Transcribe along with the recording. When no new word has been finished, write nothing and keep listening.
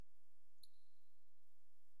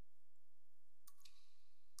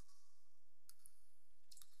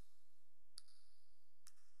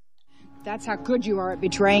That's how good you are at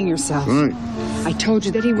betraying yourself. Right. I told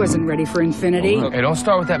you that he wasn't ready for infinity. Hey, don't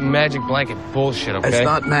start with that magic blanket bullshit, okay? It's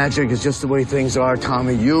not magic, it's just the way things are,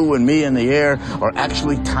 Tommy. You and me in the air are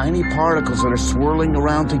actually tiny particles that are swirling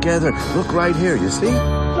around together. Look right here, you see?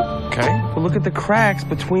 Okay, but look at the cracks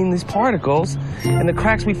between these particles and the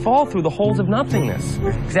cracks we fall through, the holes of nothingness.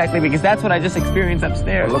 Exactly, because that's what I just experienced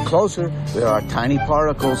upstairs. Look closer. There are tiny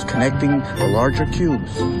particles connecting the larger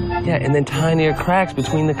cubes. Yeah, and then tinier cracks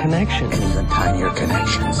between the connections. And even tinier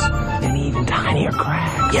connections. And even tinier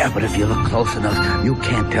cracks. Yeah, but if you look close enough, you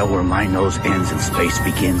can't tell where my nose ends and space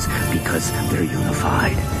begins because they're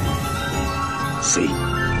unified. See?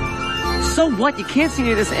 So what? You can't see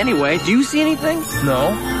any of this anyway. Do you see anything?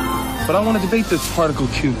 No, but I want to debate this particle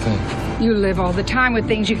cube thing. You live all the time with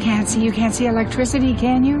things you can't see. You can't see electricity,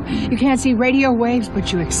 can you? You can't see radio waves,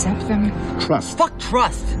 but you accept them. Trust. Fuck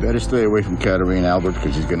trust. Better stay away from Katerina Albert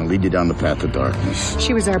because she's going to lead you down the path of darkness.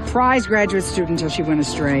 She was our prize graduate student until she went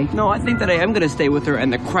astray. No, I think that I am going to stay with her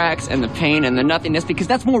and the cracks and the pain and the nothingness because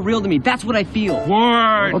that's more real to me. That's what I feel.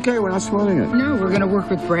 Word! Okay, we're not spoiling it. No, we're going to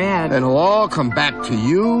work with Brad. It'll all come back to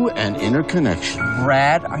you and interconnection.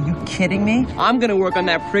 Brad, are you kidding me? I'm going to work on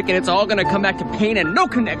that prick and it's all going to come back to pain and no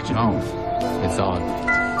connection. No, it's on.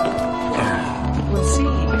 We'll see.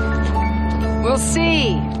 We'll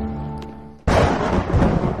see.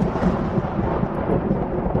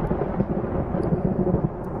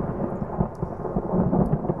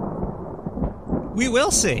 We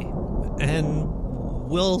will see. And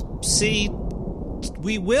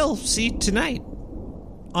we will see tonight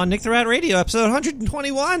on Nick the Rat Radio, episode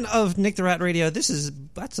 121 of Nick the Rat Radio.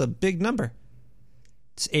 That's a big number.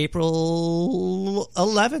 It's April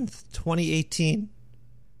 11th, 2018.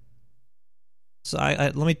 So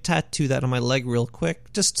let me tattoo that on my leg real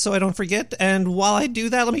quick, just so I don't forget. And while I do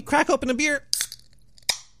that, let me crack open a beer.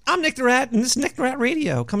 I'm Nick the Rat, and this is Nick the Rat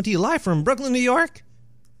Radio, coming to you live from Brooklyn, New York.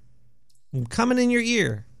 I'm coming in your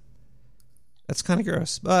ear. That's kind of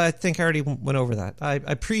gross. I think I already went over that.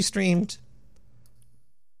 I pre-streamed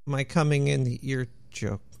my coming in the ear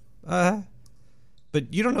joke.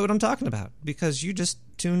 But you don't know what I'm talking about because you just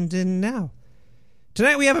tuned in now.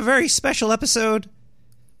 Tonight we have a very special episode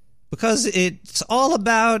because it's all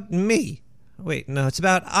about me. Wait, no, it's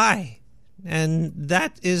about I. And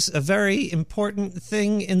that is a very important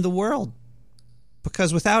thing in the world.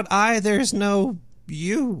 Because without I, there's no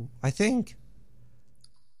you, I think.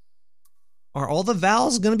 Are all the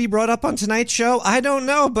vowels going to be brought up on tonight's show? I don't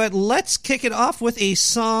know, but let's kick it off with a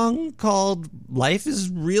song called Life is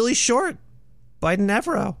Really Short by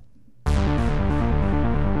Nevro.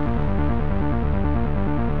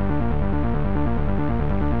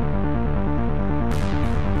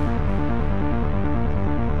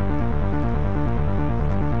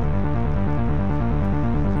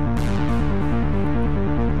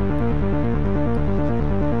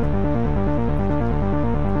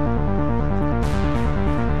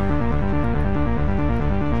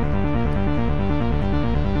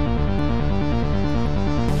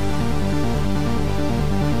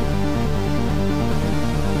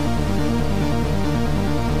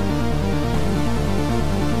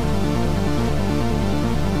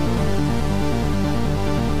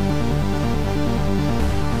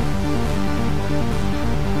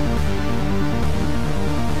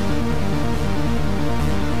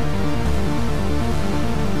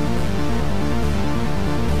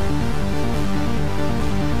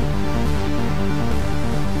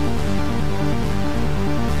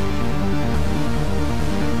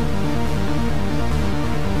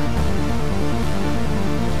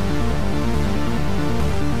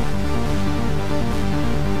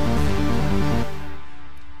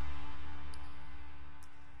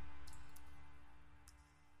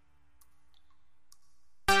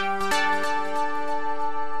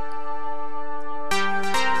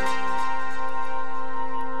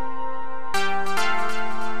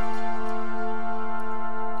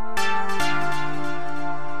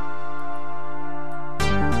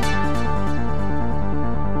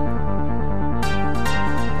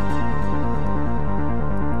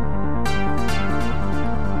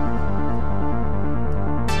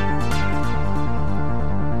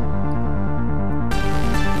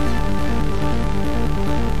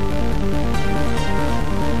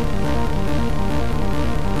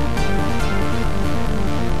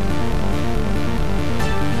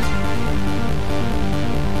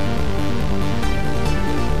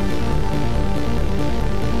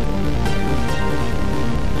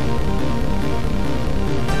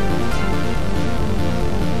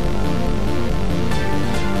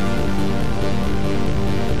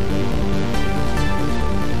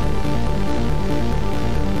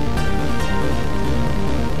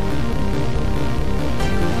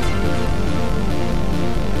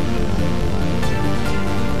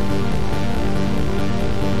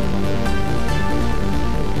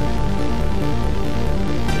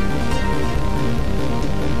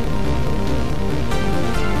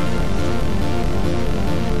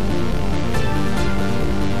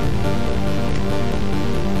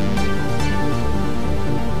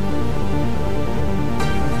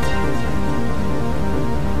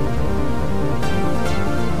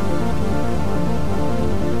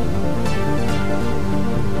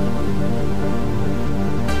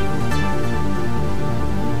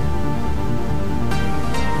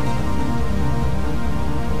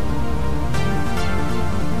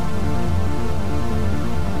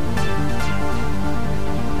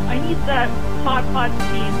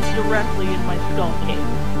 permanently in my skull case.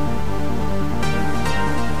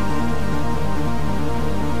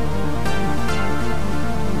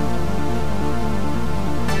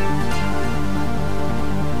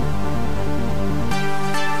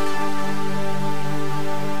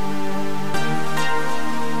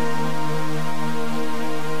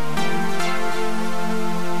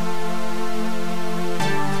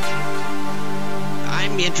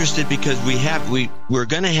 Interested because we're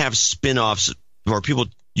going to have spin-offs or people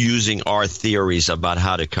using our theories about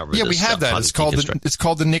how to cover Yeah, this we have stuff. that. It's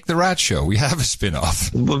called the Nick the Rat Show. We have a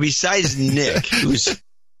spin-off. Well, besides Nick,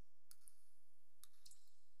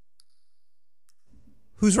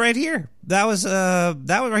 who's right here. That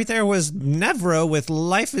one right there was Nevro with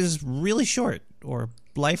Life is Really Short, or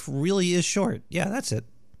Life Really Is Short. Yeah, that's it.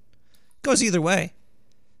 Goes either way.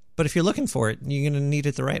 But if you're looking for it, you're going to need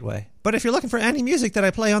it the right way. But if you're looking for any music that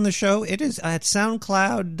I play on the show, it is at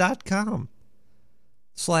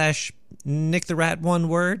soundcloud.com/Nick the Rat one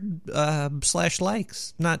word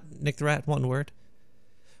 /likes. Not Nick the Rat one word.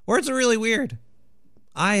 Words are really weird.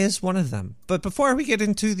 I is one of them. But before we get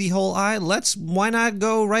into the whole I, why not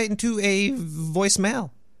go right into a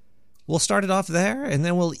voicemail? We'll start it off there, and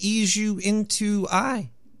then we'll ease you into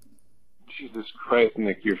I. Jesus Christ,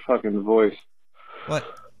 Nick, your fucking voice. What?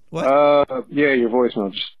 Yeah, your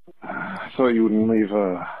voicemail. I thought you wouldn't leave.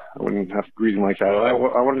 I wouldn't have greeting like that. I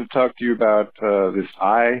wanted to talk to you about this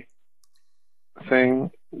I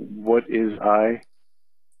thing. What is I? Is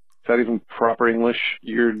that even proper English?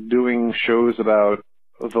 You're doing shows about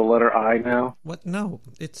the letter I now? What? No,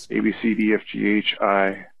 it's A, B, C, D, F, G, H,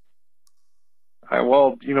 I.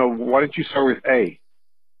 Well, why didn't you start with A?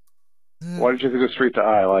 Why did you have to go straight to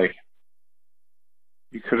I? Like,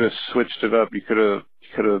 you could have switched it up. You could have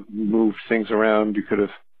moved things around. You could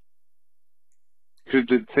have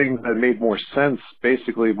did things that made more sense.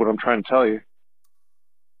 Basically, what I'm trying to tell you.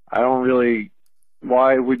 I don't really.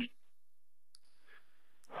 Why would?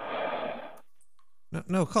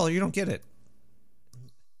 No, caller, you don't get it.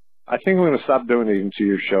 I think I'm going to stop donating to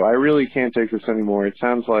your show. I really can't take this anymore. It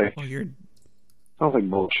sounds like sounds like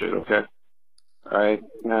bullshit. Okay. All right.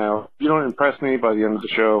 Now, if you don't impress me by the end of the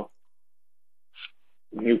show,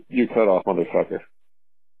 you cut off, motherfucker.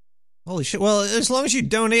 Holy shit. Well, as long as you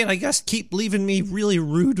donate, I guess keep leaving me really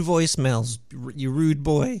rude voicemails, you rude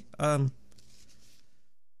boy. I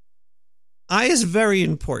is very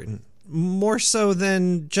important. More so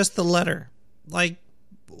than just the letter. Like,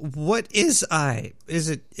 what is I? Is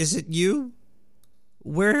it you?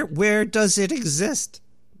 Where does it exist?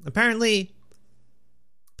 Apparently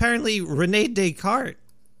Rene Descartes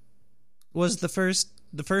was the first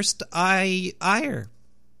I-er.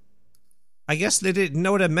 I guess they didn't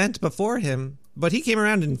know what it meant before him, but he came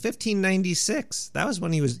around in 1596. That was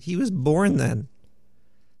when he was born then.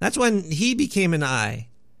 That's when he became an I.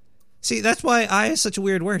 See, that's why I is such a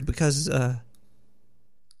weird word, because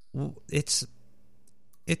it's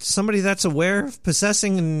somebody that's aware of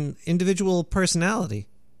possessing an individual personality,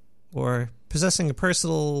 or possessing a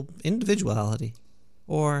personal individuality,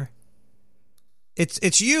 or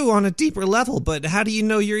it's you on a deeper level, but how do you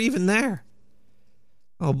know you're even there?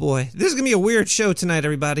 Oh boy, this is going to be a weird show tonight,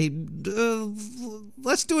 everybody.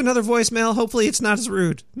 Let's do another voicemail. Hopefully it's not as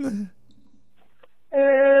rude.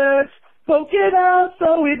 It's poking out,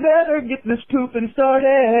 so we better get this pooping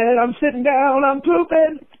started. I'm sitting down, I'm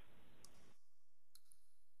pooping.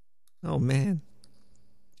 Oh man.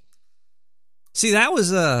 See, that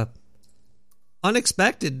was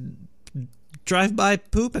unexpected drive-by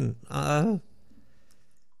pooping.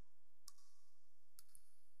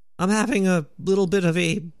 I'm having a little bit of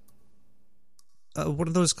a what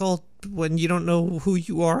are those called when you don't know who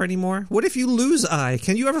you are anymore? What if you lose I?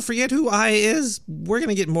 Can you ever forget who I is? We're going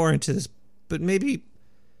to get more into this, but maybe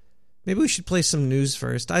we should play some news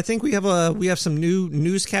first. I think we have some new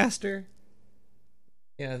newscaster.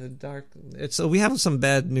 Yeah, we have some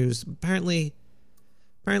bad news. Apparently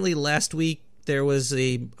last week there was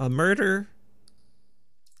a murder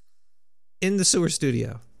in the sewer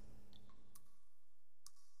studio.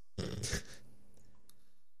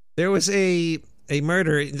 There was a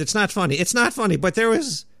murder. It's not funny. It's not funny, but there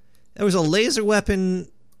was a laser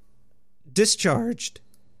weapon discharged,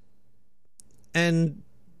 and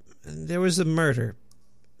there was a murder.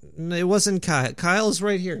 It wasn't Kyle. Kyle's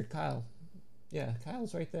right here. Kyle. Yeah,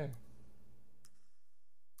 Kyle's right there.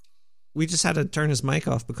 We just had to turn his mic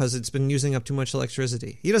off because it's been using up too much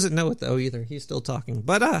electricity. He doesn't know it though either. He's still talking.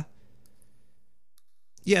 But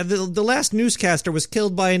yeah, the last newscaster was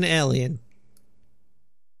killed by an alien.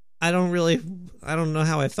 I don't know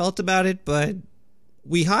how I felt about it, but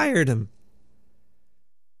we hired him.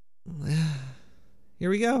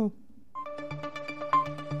 Here we go.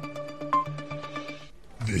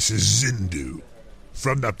 This is Zindu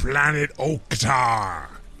from the planet Oktar.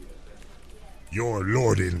 Your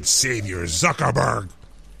Lord and Savior Zuckerberg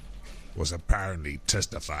was apparently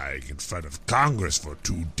testifying in front of Congress for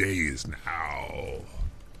 2 days now.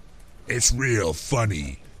 It's real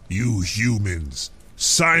funny, you humans.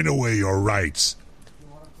 Sign away your rights.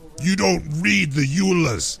 You don't read the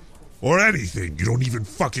EULAs or anything. You don't even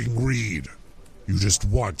fucking read. You just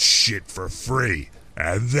want shit for free.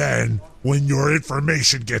 And then, when your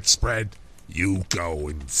information gets spread, you go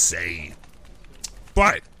insane.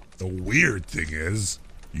 But the weird thing is,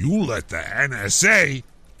 you let the NSA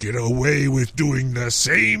get away with doing the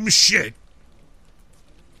same shit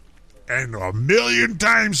and 1,000,000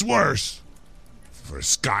 times worse for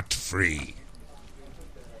scot-free.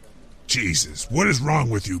 Jesus, what is wrong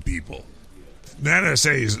with you people? The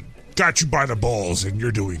NSA's got you by the balls and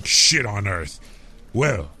you're doing shit on Earth.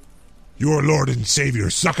 Well, your Lord and Savior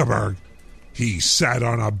Zuckerberg, he sat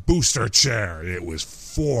on a booster chair. It was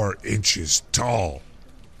 4 inches tall.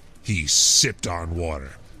 He sipped on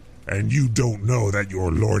water. And you don't know that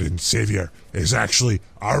your Lord and Savior is actually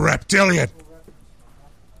a reptilian.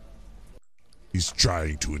 He's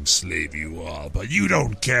trying to enslave you all, but you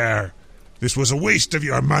don't care. This was a waste of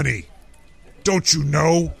your money. Don't you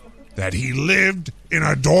know that he lived in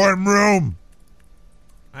a dorm room?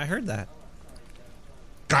 I heard that.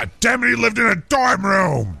 God damn it, he lived in a dorm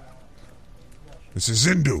room! This is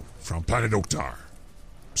Zindu from Planet Oktar.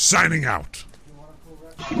 Signing out.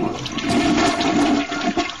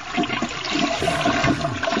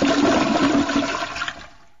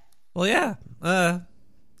 Well, yeah.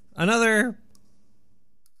 Another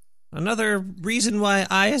reason why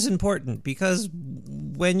I is important, because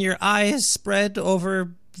when your eye is spread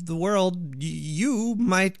over the world, you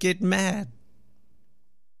might get mad.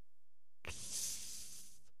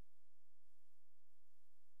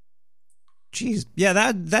 Jeez, yeah,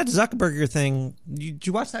 that Zuckerberg thing. Did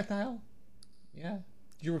you watch that, Kyle? Yeah,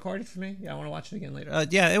 did you record it for me? Yeah, I want to watch it again later.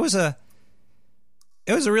 Yeah, it was a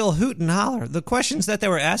real hoot and holler. The questions that they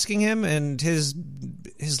were asking him and his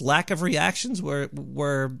lack of reactions were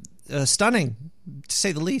stunning, to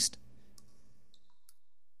say the least.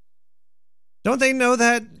 Don't they know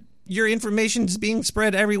that your information is being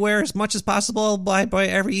spread everywhere as much as possible by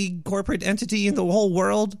every corporate entity in the whole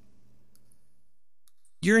world?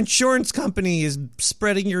 Your insurance company is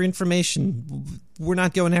spreading your information. We're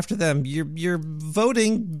not going after them. Your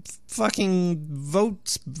voting fucking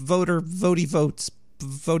votes are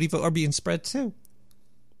being spread too.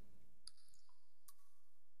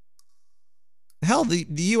 Hell, the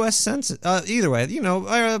U.S. Census. Either way,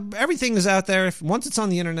 everything is out there. Once it's on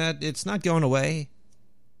the internet, it's not going away.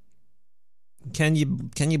 Can you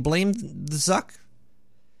blame the Zuck?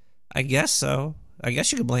 I guess so. I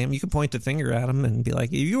guess you could blame him. You could point the finger at him and be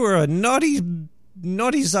like, "You were a naughty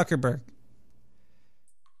Zuckerberg."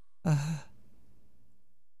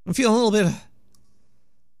 I'm feeling a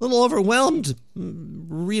little overwhelmed.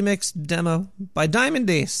 Remix demo by Diamond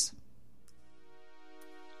Ace.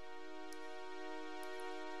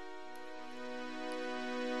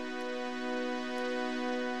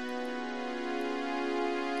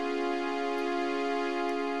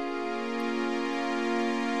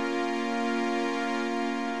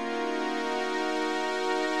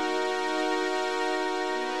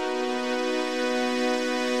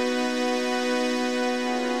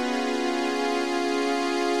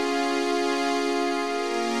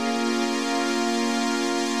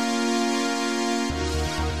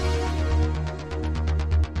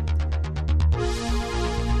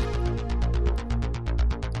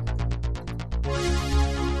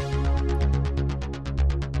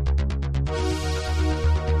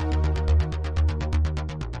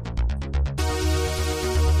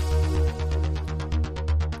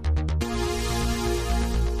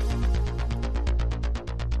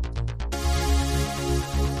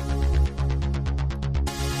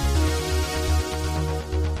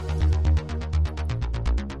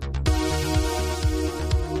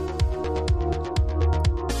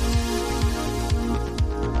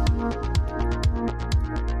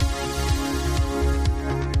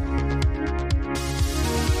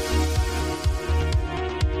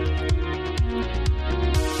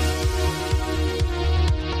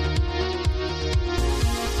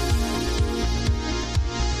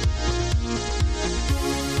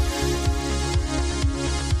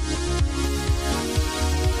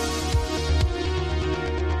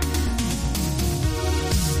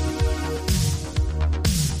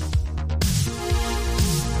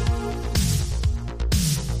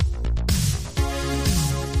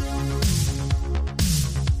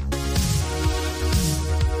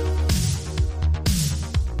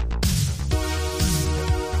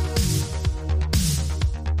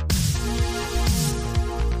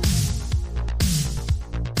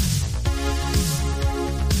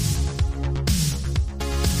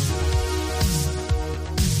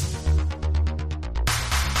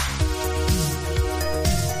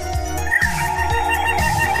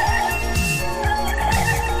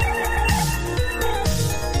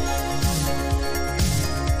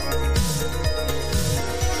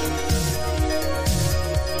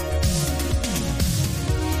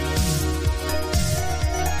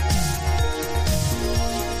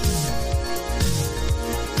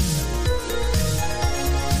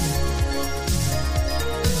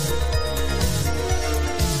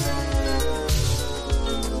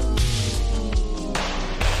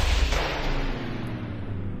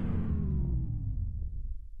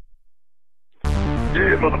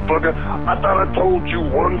 motherfucker. I thought I told you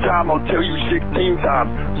one time, I'll tell you 16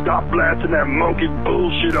 times. Stop blasting that monkey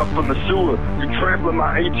bullshit up from the sewer. You trampling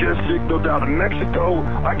my HS signal down to Mexico.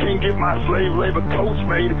 I can't get my slave labor coats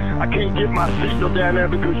made. I can't get my signal down there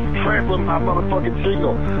because you trampling my motherfucking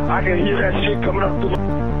signal. I can hear that shit coming up through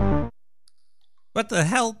my... What the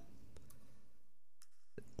hell?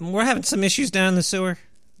 We're having some issues down in the sewer.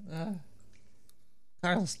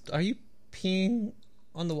 Kyle, are you peeing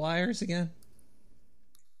on the wires again?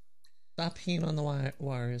 Stop peeing on the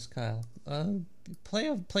wires, Kyle. Play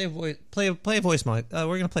a voicemail.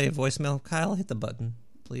 We're gonna play a voicemail. Kyle, hit the button,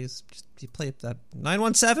 please. Just play that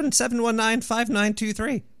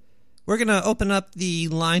 917-719-5923. We're gonna open up the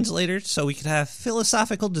lines later so we could have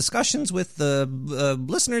philosophical discussions with the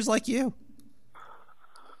listeners like you.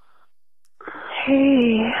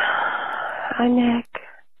 Hey, hi Nick.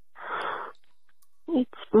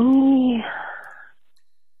 It's me.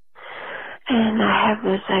 And I have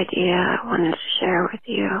this idea I wanted to share with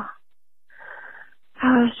you.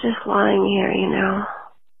 I was just lying here, you know,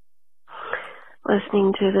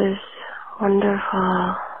 listening to this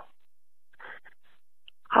wonderful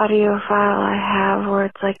audio file I have where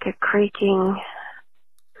it's like a creaking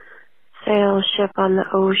sail ship on the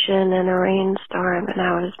ocean in a rainstorm, and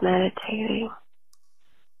I was meditating.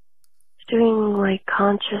 Doing like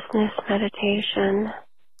consciousness meditation,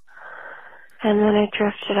 and then I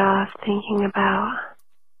drifted off thinking about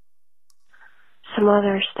some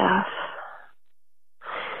other stuff,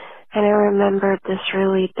 and I remembered this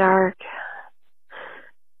really dark,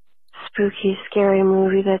 spooky, scary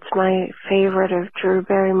movie that's my favorite of Drew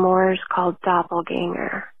Barrymore's called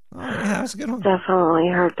Doppelganger. Oh yeah, that's a good one. Definitely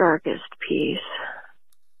her darkest piece.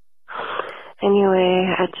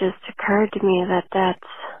 Anyway, it just occurred to me that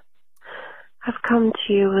I've come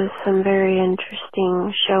to you with some very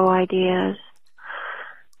interesting show ideas,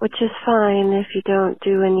 which is fine if you don't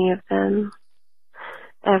do any of them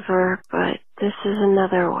ever, but this is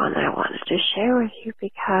another one I wanted to share with you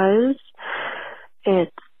because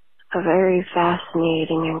it's a very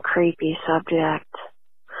fascinating and creepy subject,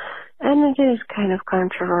 and it is kind of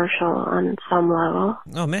controversial on some level.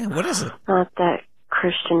 Oh man, what is it? Not that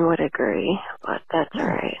Christian would agree, but that's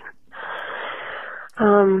alright.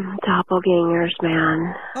 Doppelgangers,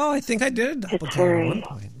 man. Oh, I think I did. It's very,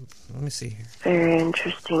 let me see here. Very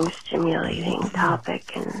interesting, stimulating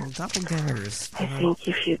topic, and doppelgangers. I think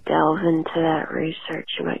if you delve into that research,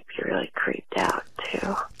 you might be really creeped out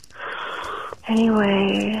too.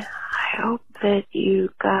 Anyway, I hope that you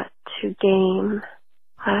got to game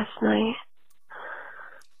last night,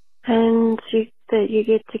 and that you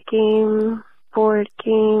get to game, board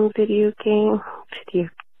game, video game, you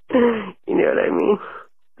know what I mean,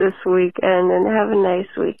 this weekend, and have a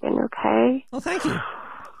nice weekend, okay? Well, thank you.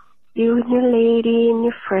 You and your lady and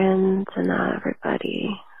your friends and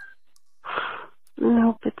everybody. I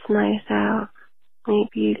hope it's nice out.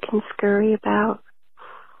 Maybe you can scurry about.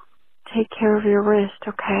 Take care of your wrist,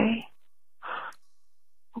 okay?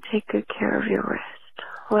 Take good care of your wrist.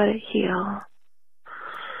 Let it heal.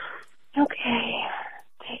 Okay.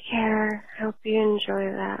 Take care. Hope you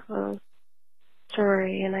enjoy that little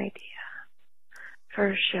story and idea.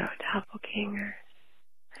 First show, Doppelgangers.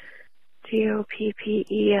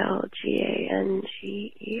 Doppelganger.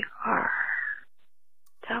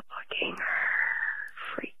 Doppelganger.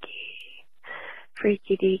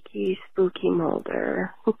 Freaky deaky, spooky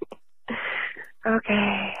Mulder.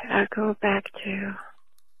 Okay, I'll go back to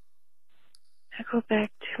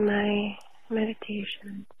my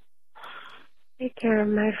meditation. Take care of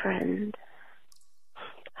my friend.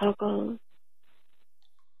 Huggles.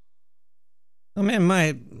 Oh man,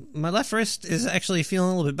 my left wrist is actually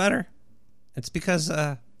feeling a little bit better. It's because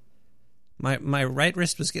my right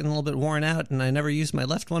wrist was getting a little bit worn out, and I never used my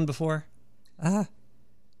left one before.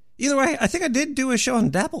 Either way, I think I did do a show on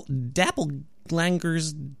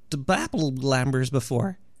Doppelgangers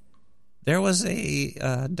before. There was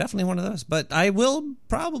a definitely one of those, but I will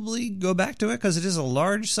probably go back to it because it is a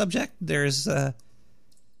large subject. There's a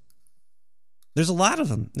lot of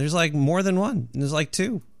them. There's like more than one. There's like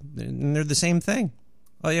two, and they're the same thing.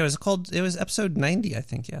 Oh yeah, it was episode 90, I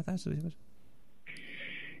think. Yeah, that's what it was.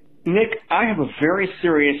 Nick, I have a very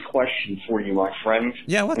serious question for you, my friend.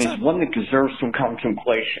 Yeah, what's up? It's one that deserves some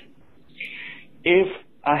contemplation. If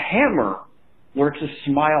a hammer were to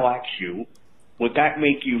smile at you, would that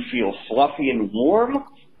make you feel fluffy and warm,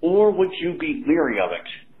 or would you be leery of it?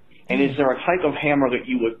 And is there a type of hammer that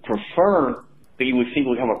you would prefer, that you would think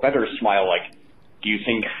would have a better smile? Like, do you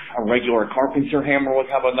think a regular carpenter hammer would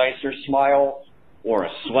have a nicer smile, or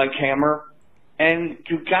a sledgehammer? And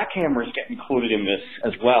do jackhammers get included in this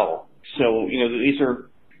as well? So, these are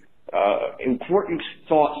important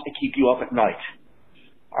thoughts to keep you up at night.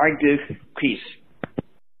 All right, dude. Peace.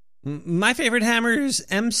 My favorite hammer is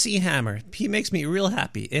MC Hammer. He makes me real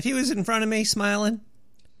happy. If he was in front of me smiling,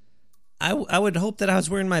 I would hope that I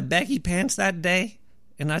was wearing my baggy pants that day,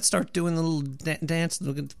 and I'd start doing the little dance,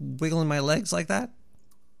 wiggling my legs like that.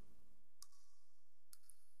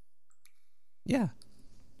 Yeah.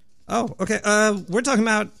 Oh, okay. We're talking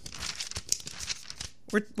about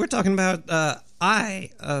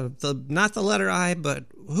not the letter I, but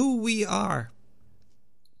who we are.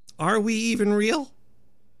 Are we even real?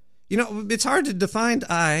 You know, it's hard to define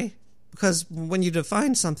I, because when you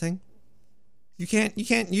define something, you can't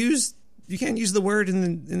use the word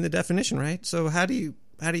in the definition, right? So how do you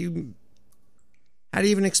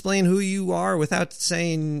even explain who you are without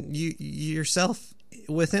saying yourself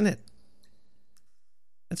within it?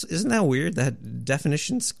 Isn't that weird that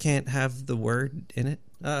definitions can't have the word in it?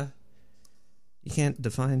 You can't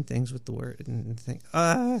define things with the word and think.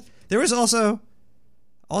 There was also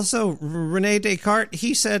Rene Descartes.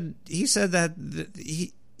 He said that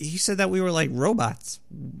he said that we were like robots.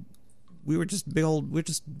 We were just big old. We're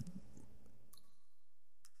just,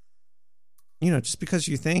 just because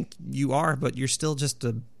you think you are, but you're still just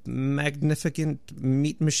a magnificent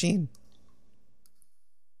meat machine.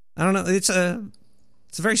 I don't know. It's a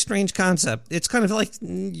very strange concept. It's kind of like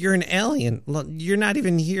you're an alien. You're not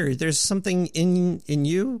even here. There's something in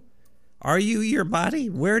you. Are you your body?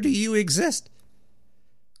 Where do you exist?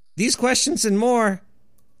 These questions and more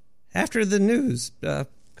after the news.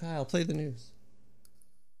 Kyle, play the news.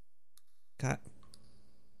 Kyle.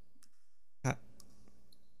 Oh,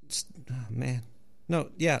 man. No,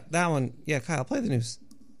 yeah, that one. Yeah, Kyle, play the news.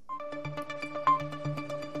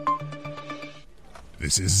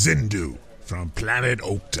 This is Zindu from planet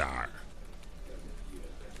Oktar.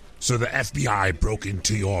 So the FBI broke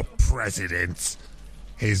into your president's,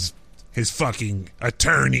 his fucking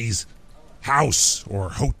attorney's house or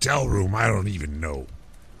hotel room, I don't even know.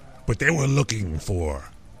 But they were looking for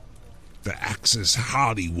the Access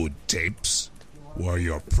Hollywood tapes where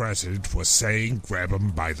your president was saying grab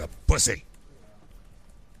him by the pussy.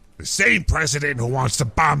 The same president who wants to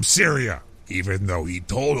bomb Syria, even though he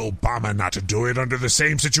told Obama not to do it under the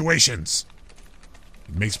same situations.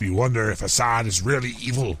 It makes me wonder if Assad is really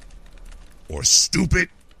evil, or stupid,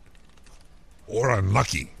 or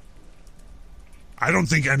unlucky. I don't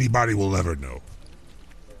think anybody will ever know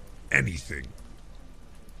anything.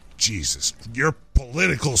 Jesus, your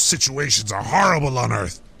political situations are horrible on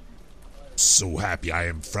Earth. So happy I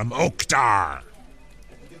am from Oktar.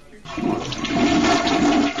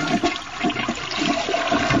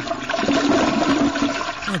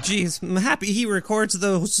 Oh, geez. I'm happy he records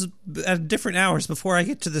those at different hours before I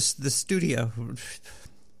get to the studio.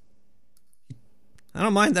 I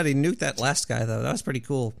don't mind that he nuked that last guy, though. That was pretty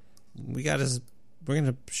cool. We're going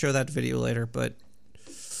to show that video later, but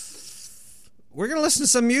we're going to listen to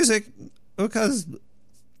some music because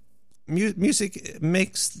music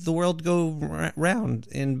makes the world go round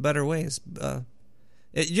in better ways.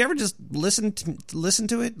 You ever just listen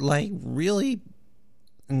to it, like, really,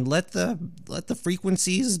 and let the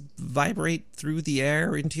frequencies vibrate through the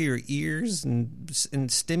air into your ears and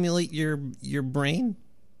stimulate your brain?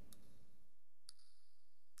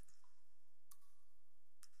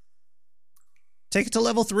 Take it to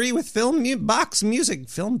level 3 with Film Box Music.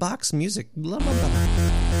 Film Box Music. Blah, blah, blah.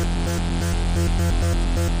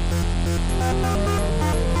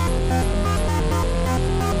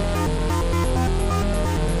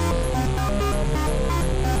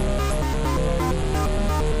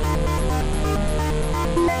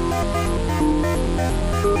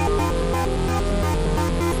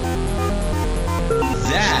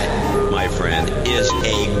 That, my friend, is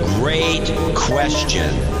a great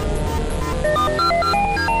question.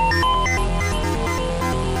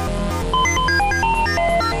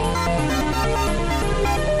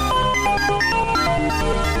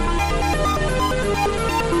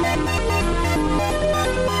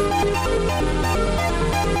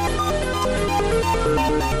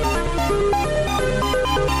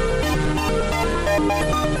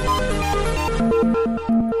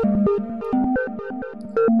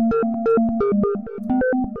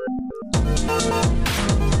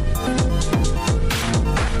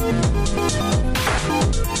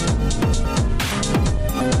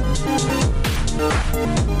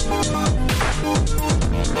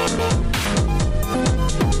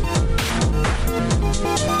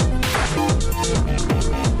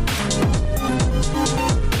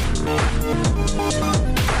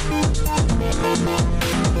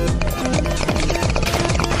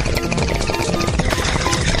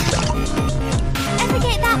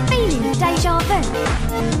 消费。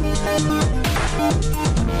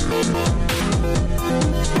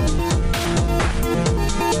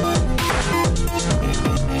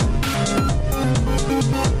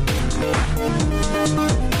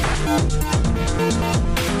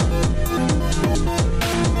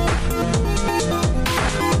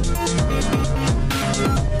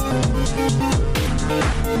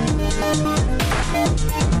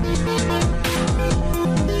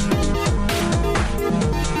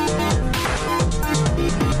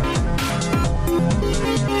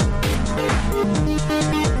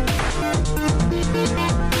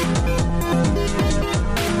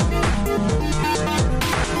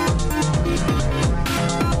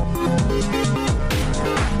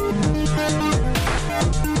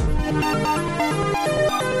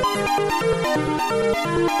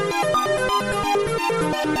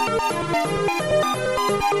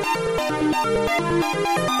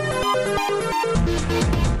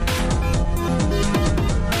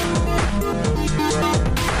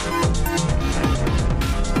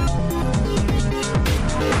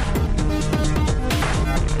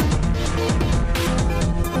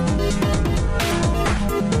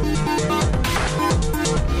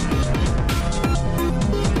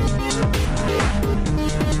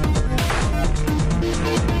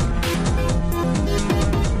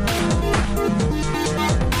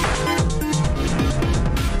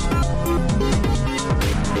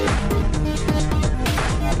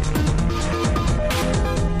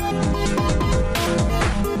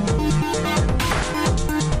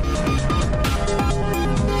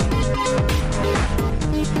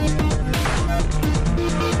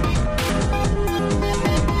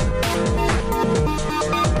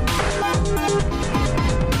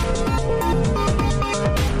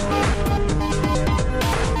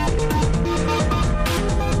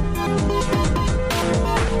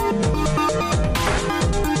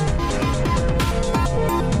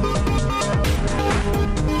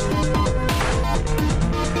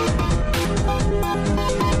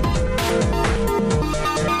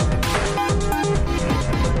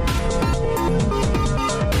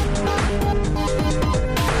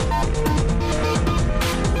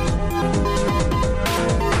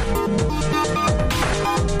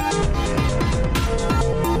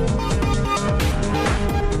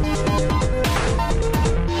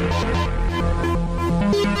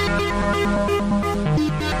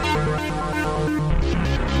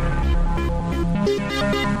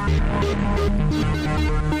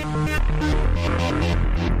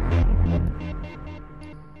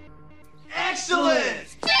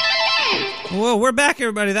Whoa, we're back,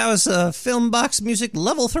 everybody. That was Film Box Music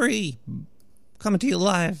Level 3, coming to you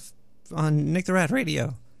live on Nick the Rat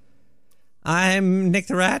Radio. I'm Nick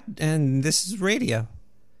the Rat, and this is radio,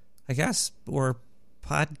 I guess, or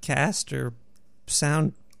podcast, or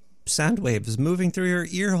sound waves moving through your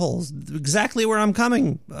ear holes, exactly where I'm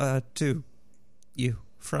coming to you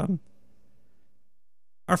from.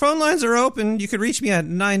 Our phone lines are open. You could reach me at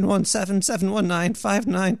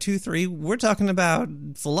 917-719-5923. We're talking about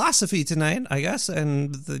philosophy tonight, I guess,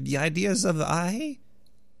 and the ideas of the I.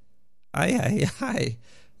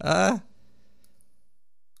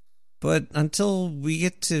 But until we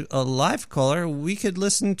get to a live caller, we could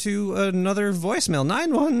listen to another voicemail.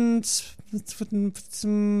 91.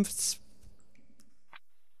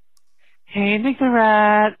 Hey, Nick the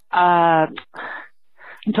Rat.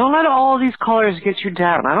 Don't let all these callers get you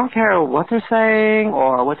down. I don't care what they're saying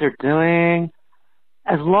or what they're doing.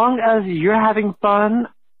 As long as you're having fun,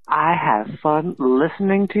 I have fun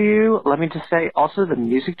listening to you. Let me just say also the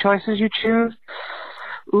music choices you choose.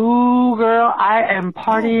 Ooh, girl, I am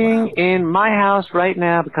partying in my house right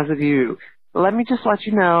now because of you. Let me just let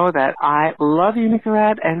you know that I love you, Nick the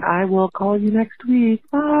Rat, and I will call you next week.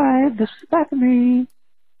 Bye. This is Bethany.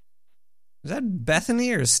 Is that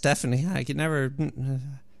Bethany or Stephanie? I could never.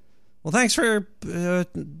 Well, thanks for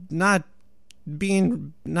not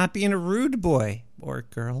being a rude boy or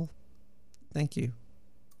girl. Thank you.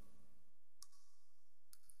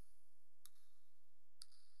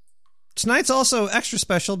 Tonight's also extra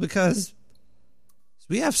special because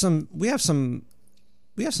we have some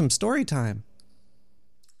story time.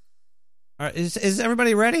 All right, is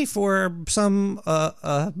everybody ready for some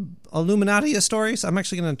Illuminati stories? I'm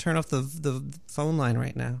actually going to turn off the phone line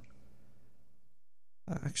right now.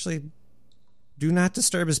 Actually, Do Not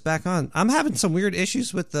Disturb is back on. I'm having some weird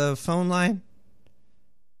issues with the phone line,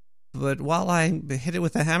 but while I hit it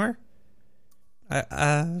with a hammer,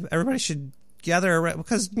 everybody should gather around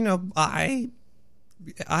because I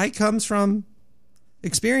comes from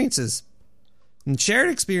experiences. And shared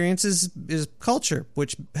experiences is culture,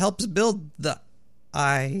 which helps build the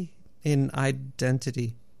I in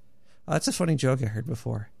identity. Oh, that's a funny joke I heard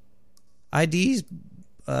before. IDs,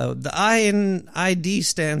 the I in ID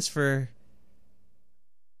stands for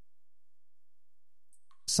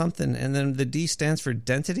something, and then the D stands for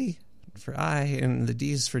dentity, for I, and the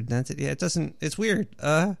D is for dentity. Yeah, it's weird.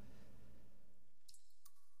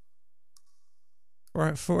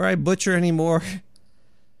 Before I butcher any more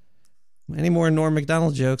Norm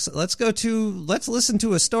Macdonald jokes, let's listen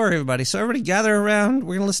to a story, everybody. So everybody gather around.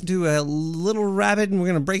 We're going to listen to a Little Rabbit, and we're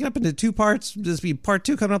going to break it up into 2 parts. This will be part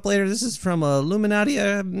 2 coming up later. This is from Illuminati.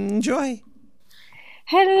 Enjoy.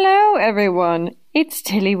 Hello, everyone. It's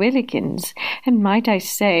Tilly Willikins, and might I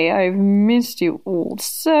say I've missed you all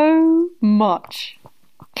so much.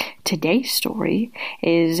 Today's story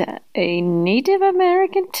is a Native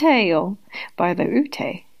American tale by the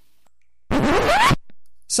Ute.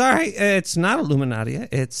 Sorry, it's not Illuminati.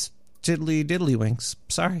 It's Tiddly Diddlywinks.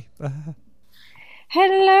 Sorry.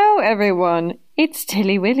 Hello, everyone. It's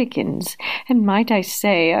Tilly Willikins, and might I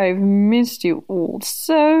say I've missed you all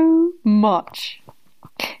so much.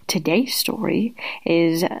 Today's story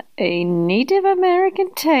is a Native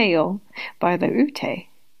American tale by the Ute,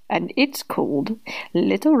 and it's called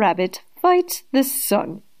Little Rabbit Fights the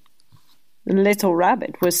Sun. Little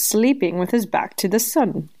Rabbit was sleeping with his back to the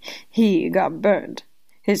sun. He got burned.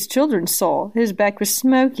 His children saw his back was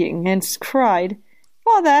smoking and cried,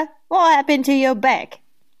 "Father, what happened to your back?"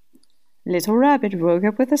 Little Rabbit woke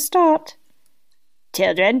up with a start.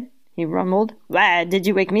 "Children," he rumbled, "why did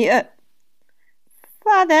you wake me up?"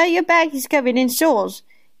 "Father, your back is covered in sores.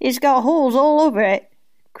 It's got holes all over it,"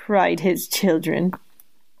 cried his children.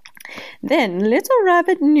 Then Little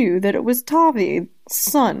Rabbit knew that it was Tavi,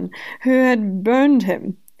 son, who had burned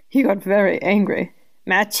him. He got very angry.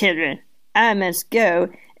 "My children, I must go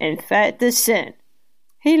and fight the sun."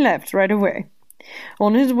 He left right away.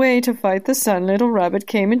 On his way to fight the sun, Little Rabbit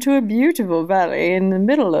came into a beautiful valley. In the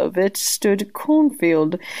middle of it stood a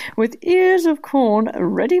cornfield with ears of corn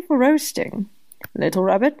ready for roasting. Little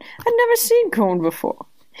Rabbit had never seen corn before.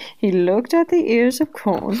 He looked at the ears of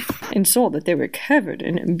corn and saw that they were covered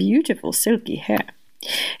in beautiful silky hair.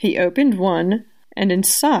 He opened one and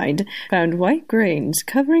inside found white grains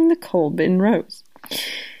covering the cob in rows.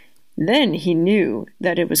 Then he knew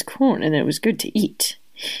that it was corn and it was good to eat.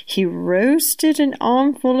 He roasted an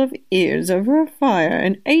armful of ears over a fire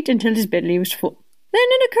and ate until his belly was full. Then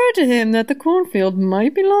it occurred to him that the cornfield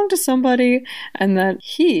might belong to somebody and that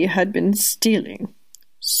he had been stealing.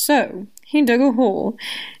 So he dug a hole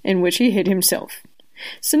in which he hid himself.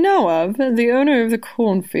 Sinoav, the owner of the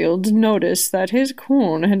cornfield, noticed that his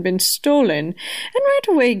corn had been stolen and right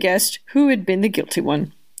away guessed who had been the guilty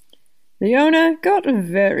one. The owner got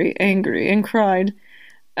very angry and cried,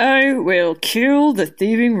 "I will kill the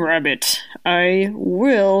thieving rabbit. I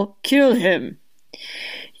will kill him."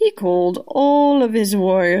 He called all of his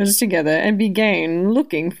warriors together and began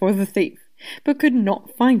looking for the thief, but could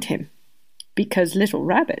not find him, because Little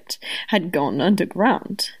Rabbit had gone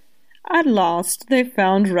underground. At last they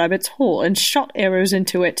found Rabbit's hole and shot arrows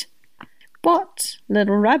into it. But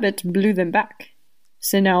Little Rabbit blew them back.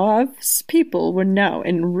 Sinoav's people were now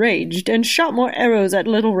enraged and shot more arrows at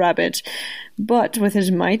Little Rabbit, but with his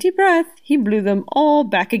mighty breath he blew them all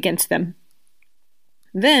back against them.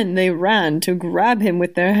 Then they ran to grab him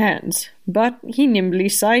with their hands, but he nimbly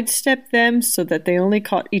sidestepped them so that they only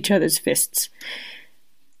caught each other's fists.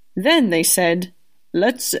 Then they said,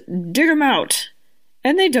 "Let's dig him out,"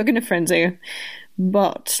 and they dug in a frenzy.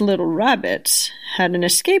 But Little Rabbit had an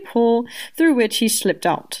escape hole through which he slipped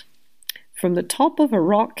out. From the top of a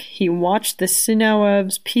rock, he watched the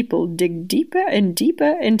Sinoav's people dig deeper and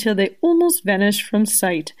deeper until they almost vanished from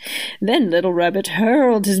sight. Then Little Rabbit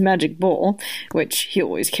hurled his magic ball, which he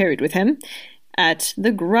always carried with him, at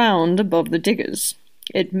the ground above the diggers.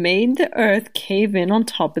 It made the earth cave in on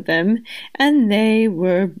top of them, and they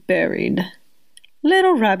were buried.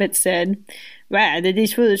 Little Rabbit said, "Why did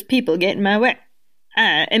these foolish people get in my way?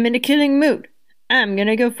 I am in a killing mood. I'm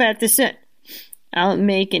gonna go fight the sun. I'll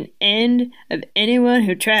make an end of anyone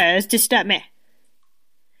who tries to stop me."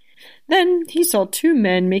 Then he saw 2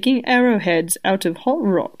 men making arrowheads out of hot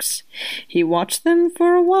rocks. He watched them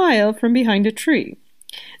for a while from behind a tree.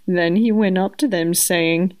 Then he went up to them,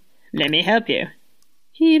 saying, "Let me help you."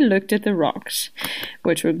 He looked at the rocks,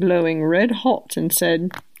 which were glowing red-hot, and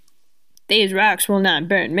said, "These rocks will not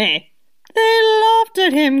burn me." They laughed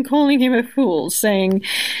at him, calling him a fool, saying,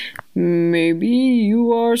 "Maybe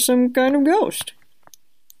you are some kind of ghost."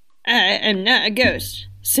 "I am not a ghost,"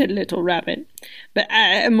 said Little Rabbit, "but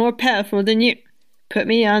I am more powerful than you. Put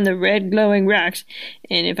me on the red glowing rocks,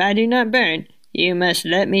 and if I do not burn, you must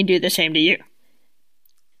let me do the same to you."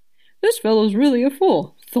 "This fellow's really a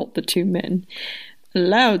fool," thought the 2 men.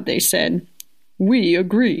 Aloud they said, "We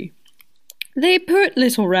agree." They put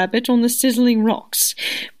Little Rabbit on the sizzling rocks,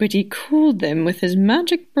 but he cooled them with his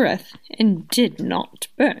magic breath and did not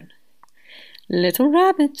burn. Little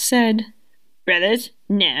Rabbit said, "Brothers,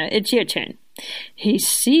 now it's your turn." He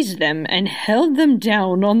seized them and held them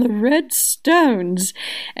down on the red stones,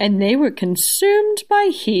 and they were consumed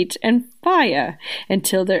by heat and fire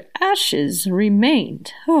until their ashes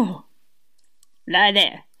remained. Oh, lie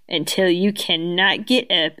there until you cannot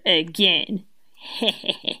get up again.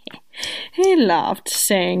 He laughed,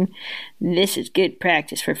 saying, "This is good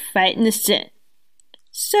practice for fighting the sun."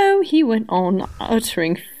 So he went on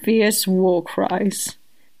uttering fierce war cries.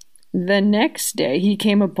 The next day he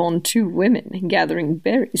came upon 2 women gathering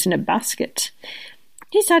berries in a basket.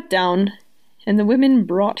 He sat down, and the women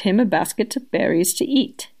brought him a basket of berries to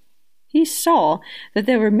eat. He saw that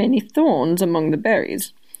there were many thorns among the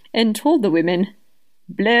berries, and told the women,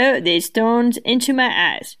 "Blow these thorns into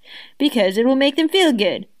my eyes, because it will make them feel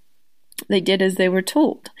good." They did as they were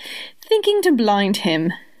told, thinking to blind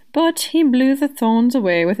him, but he blew the thorns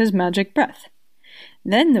away with his magic breath.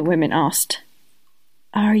 Then the women asked,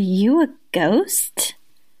 "Are you a ghost?"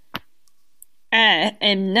 "I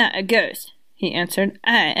am not a ghost," he answered.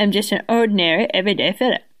 "I am just an ordinary, everyday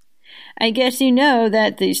fellow. I guess you know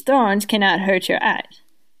that these thorns cannot hurt your eyes.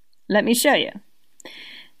 Let me show you."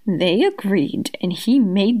 They agreed, and he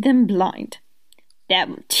made them blind. "That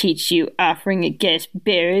will teach you, offering a guest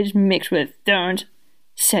berries mixed with thorns,"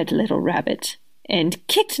 said Little Rabbit, and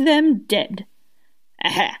kicked them dead.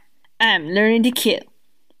 "Aha! I'm learning to kill.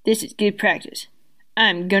 This is good practice.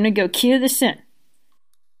 I'm gonna go kill the sun."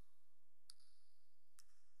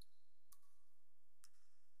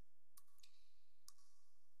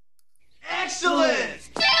 Excellent!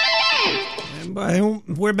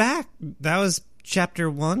 We're back. That was chapter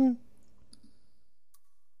 1.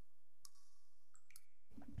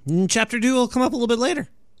 Chapter 2 will come up a little bit later.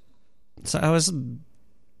 So I was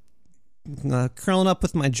curling up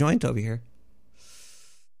with my joint over here.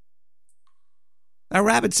 That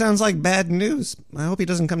rabbit sounds like bad news. I hope he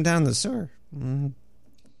doesn't come down the sewer. We're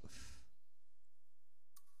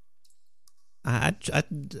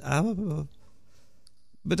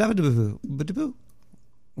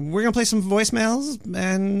gonna play some voicemails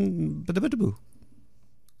and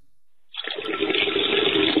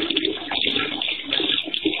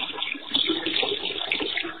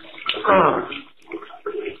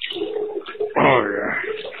Oh, yeah.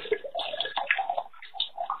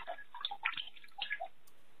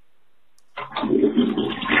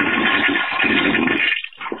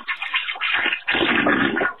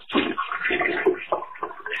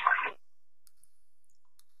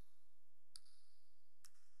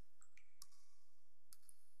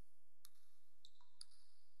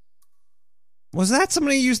 Was that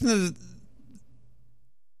somebody using the...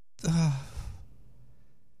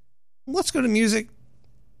 Let's go to music,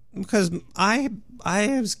 because I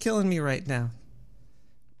is killing me right now.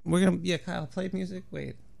 We're gonna... Yeah, Kyle, play music?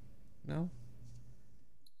 Wait. No?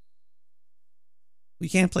 We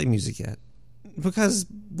can't play music yet. Because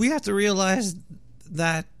we have to realize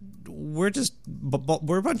that we're just...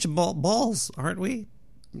 We're a bunch of balls, aren't we?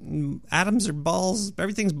 Atoms are balls.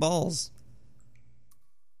 Everything's balls.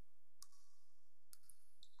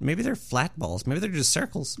 Maybe they're flat balls. Maybe they're just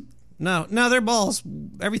circles. No, they're balls.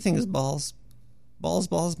 Everything is balls. Balls,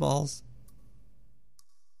 balls, balls.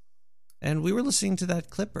 And we were listening to that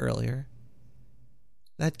clip earlier.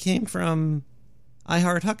 That came from I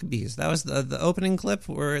Heart Huckabees. That was the opening clip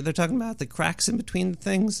where they're talking about the cracks in between the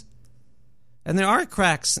things. And there are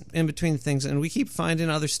cracks in between things, and we keep finding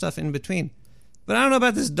other stuff in between. But I don't know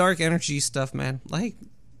about this dark energy stuff, man. Like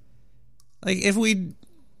if we...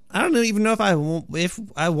 I don't even know if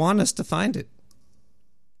I want us to find it.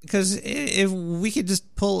 Because if we could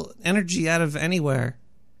just pull energy out of anywhere,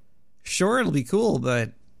 sure, it'll be cool,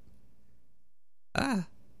 but... I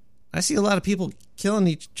see a lot of people killing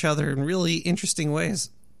each other in really interesting ways.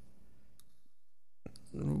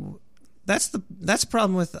 That's the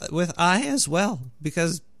problem with I as well,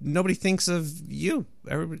 because nobody thinks of you.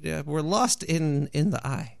 We're lost in the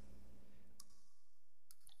I.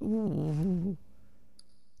 Ooh.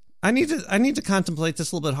 I need to contemplate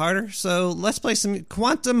this a little bit harder, so let's play some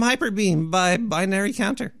Quantum Hyperbeam by Binary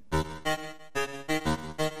Counter.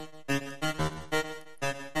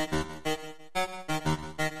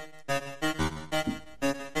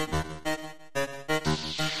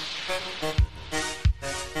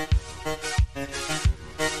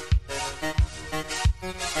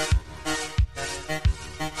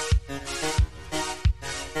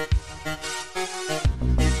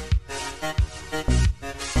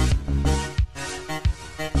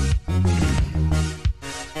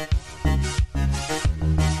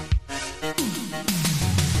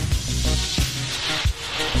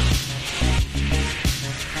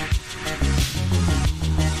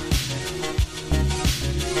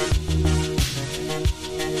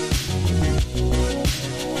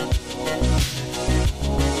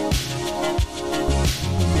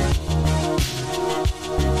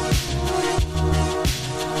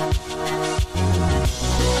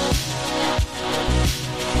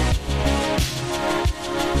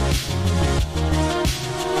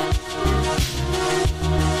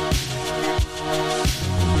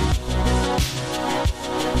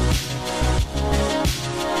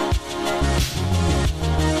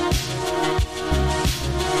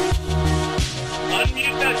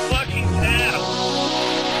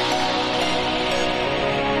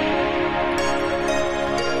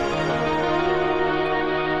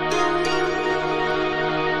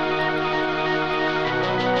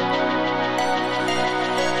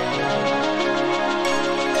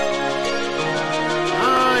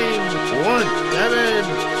 7,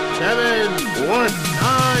 7, 1, 9,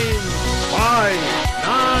 5,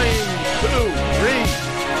 9, 2, 3.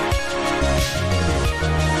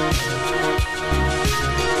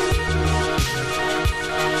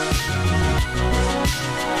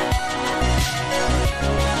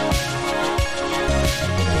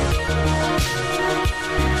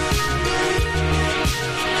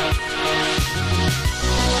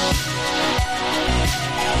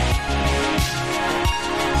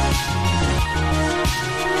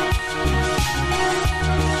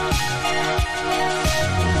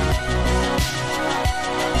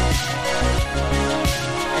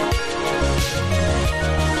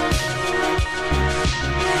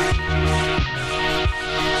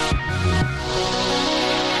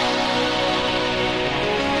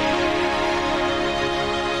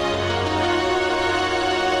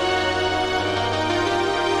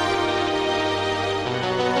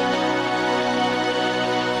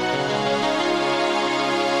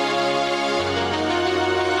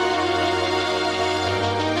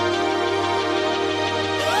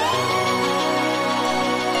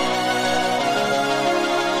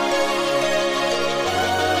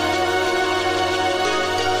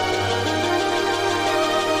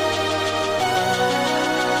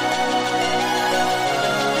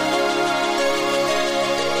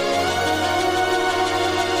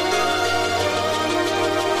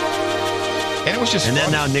 And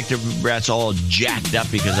then now Nick the Rat's all jacked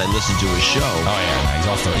up because I listened to his show. Oh yeah, he's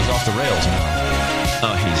off the rails now.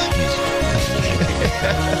 Oh, he's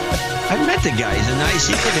I've met the guy. He's a nice.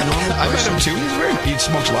 He's like a normal person. I met him too. He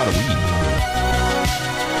smokes a lot of weed.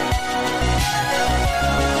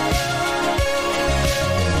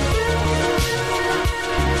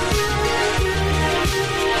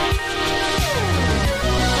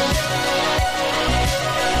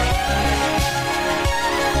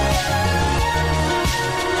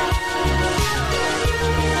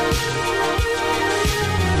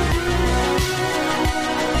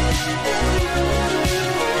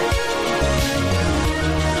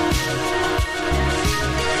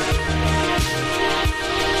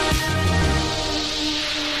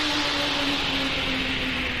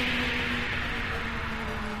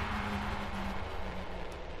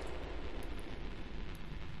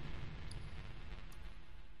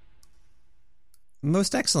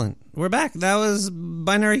 Most excellent. We're back. That was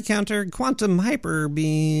Binary Counter Quantum Hyper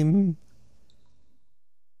Beam.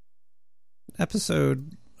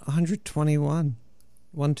 Episode 121.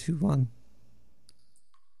 121.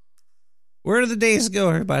 Where do the days go,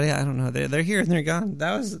 everybody? I don't know. They're here and they're gone.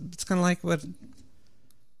 It's kind of like what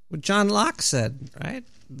John Locke said, right?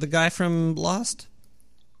 The guy from Lost.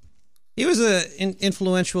 He was an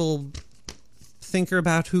influential thinker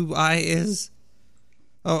about who I is.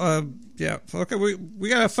 Oh, yeah. Okay, we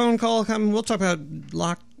got a phone call coming. We'll talk about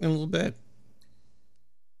Locke in a little bit.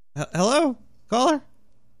 Hello? Caller?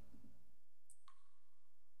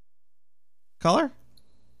 Caller?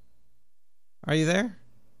 Are you there?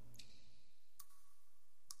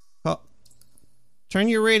 Turn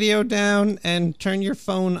your radio down and turn your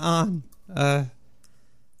phone on. I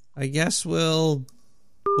guess we'll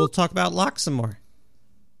talk about Locke some more.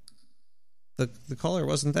 The caller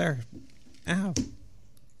wasn't there. Ow.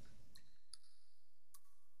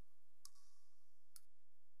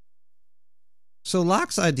 So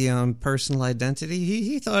Locke's idea on personal identity,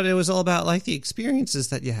 he thought it was all about like the experiences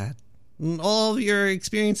that you had. And all of your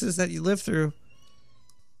experiences that you lived through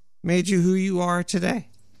made you who you are today.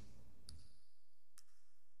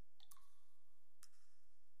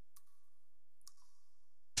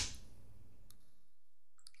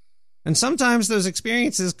 And sometimes those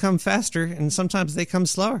experiences come faster, and sometimes they come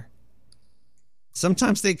slower.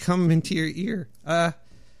 Sometimes they come into your ear.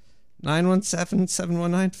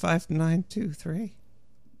 917-719-5923.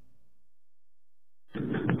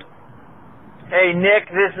 Hey, Nick,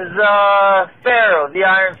 this is Pharaoh, the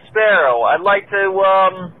Iron Sparrow. I'd like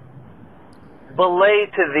to belay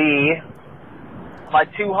to thee my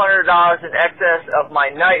 $200 in excess of my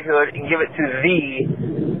knighthood and give it to thee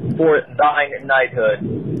for thine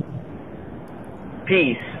knighthood.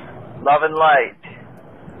 Peace, love, and light.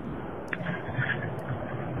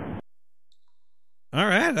 All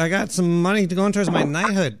right, I got some money to go in towards my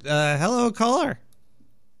knighthood. Hello, caller.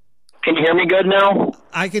 Can you hear me good now?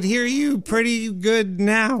 I could hear you pretty good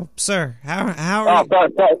now, sir. How are you?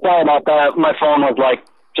 Sorry about that. My phone was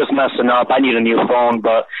just messing up. I need a new phone.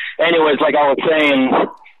 But anyways, like I was saying,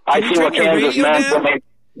 I see what Kansas meant.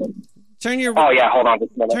 Turn your. Oh yeah, hold on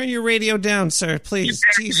just a minute. Turn your radio down, sir, please.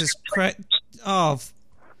 Jesus Christ. Oh.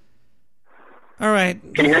 All right.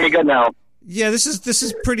 Can you hear me good now? Yeah, this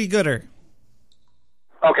is pretty gooder.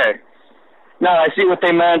 Okay. Now I see what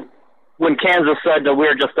they meant when Kansas said that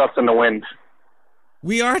we're just dust in the wind.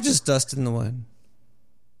 We are just dust in the wind.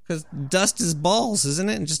 Because dust is balls, isn't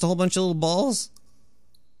it? And just a whole bunch of little balls?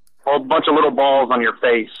 A whole bunch of little balls on your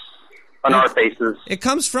face. On our faces. It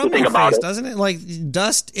comes from your face, doesn't it? Like,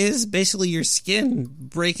 dust is basically your skin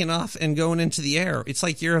breaking off and going into the air. It's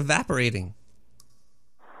like you're evaporating.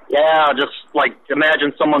 Yeah, just like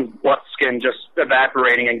imagine someone's butt skin just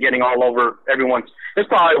evaporating and getting all over everyone's. That's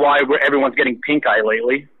probably why everyone's getting pink eye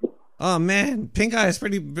lately. Oh, man. Pink eye is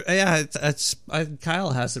pretty... Yeah, Kyle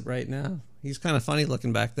has it right now. He's kind of funny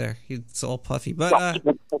looking back there. He's all puffy. But, yeah,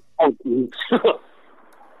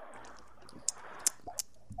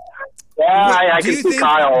 I can see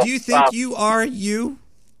Kyle. Do you think you are you?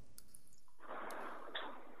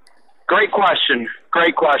 Great question.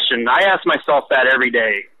 Great question. I ask myself that every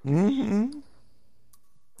day. Mm-hmm.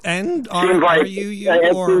 And are you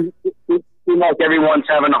or... It seems like everyone's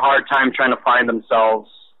having a hard time trying to find themselves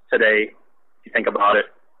today, if you think about it.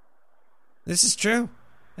 This is true.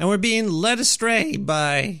 And we're being led astray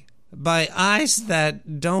by eyes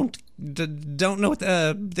that don't know what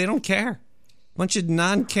they don't care. Bunch of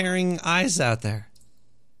non-caring eyes out there.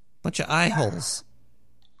 Bunch of eye holes.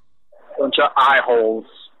 Bunch of eye holes.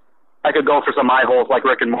 I could go for some eye holes like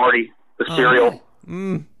Rick and Morty, the cereal.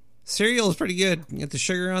 Cereal is pretty good. You get the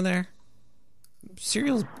sugar on there.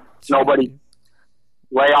 Cereal's... Nobody.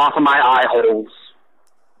 Lay off of my eye holes.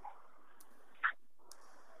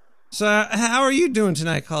 So, how are you doing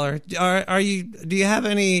tonight, caller? Do you have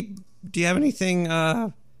anything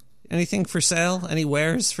for sale? Any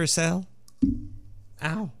wares for sale?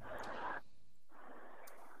 Ow.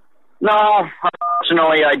 No,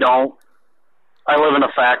 unfortunately I don't. I live in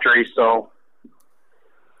a factory, so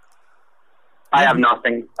I have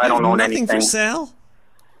nothing. I don't own anything. Nothing for sale?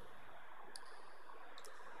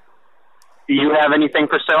 Do you have anything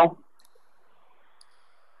for sale?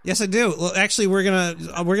 Yes, I do. Well, actually, we're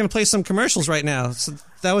gonna play some commercials right now. So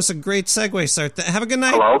that was a great segue, sir. Have a good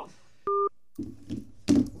night. Hello?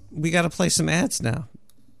 We got to play some ads now.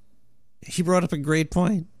 He brought up a great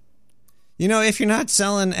point. You know, if you're not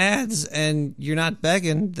selling ads and you're not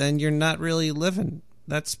begging, then you're not really living.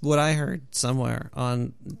 That's what I heard somewhere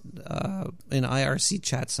on in IRC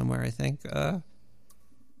chat somewhere, I think.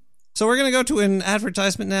 So we're going to go to an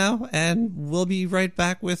advertisement now, and we'll be right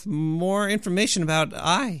back with more information about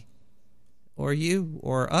I, or you,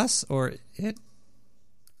 or us, or it.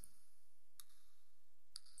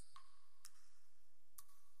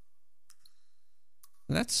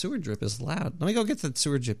 That sewer drip is loud. Let me go get the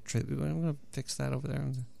sewer drip. I'm going to fix that over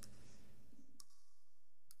there.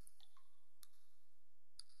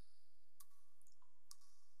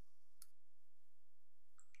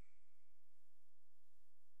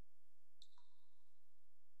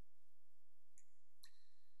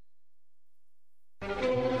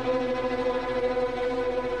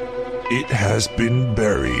 It has been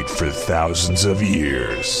buried for thousands of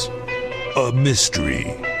years. A mystery,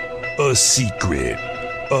 a secret,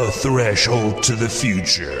 a threshold to the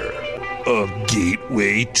future, a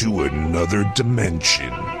gateway to another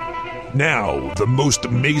dimension. Now, the most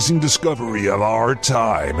amazing discovery of our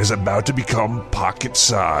time is about to become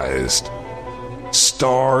pocket-sized.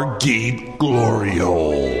 Stargate Glory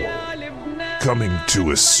Hole. Coming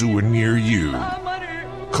to a sewer near you.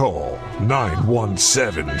 Call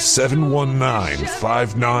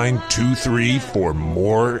 917-719-5923 for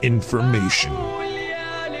more information.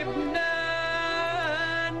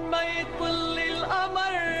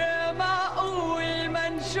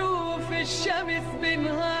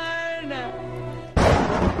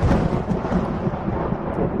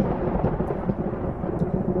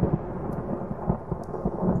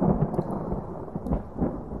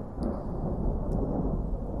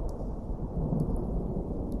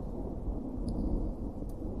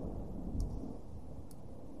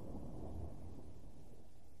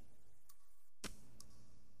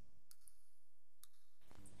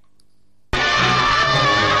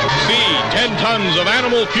 Tons of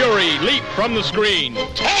animal fury leap from the screen.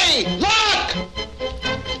 Hey, look!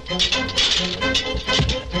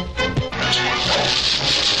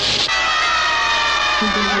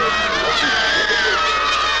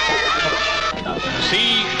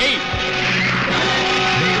 See ape.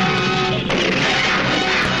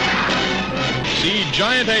 See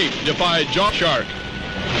giant ape defy jaw shark.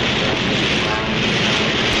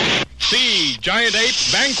 See giant ape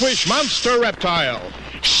vanquish monster reptile.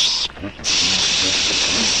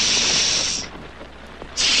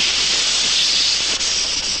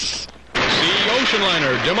 Ocean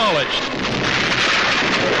liner demolished.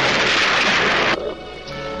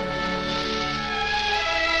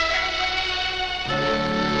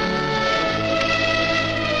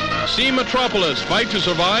 See Metropolis fight to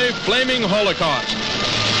survive flaming holocaust.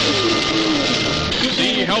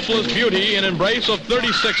 See helpless beauty in embrace of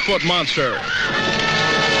 36-foot monster.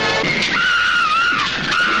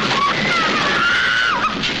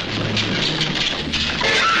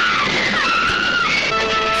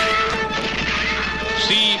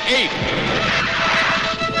 See 8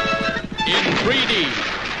 in 3D.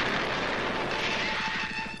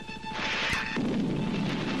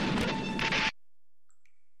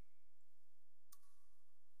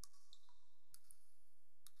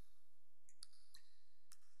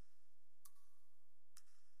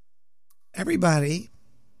 Everybody.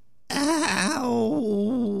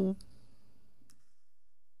 Ow.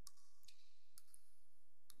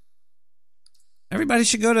 Everybody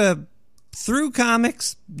should go to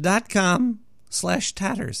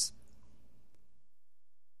throughcomics.com/tatters.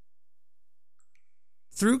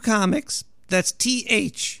 Through Comics, that's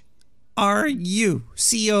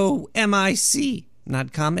THRUCOMIC,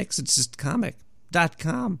 not comics, it's just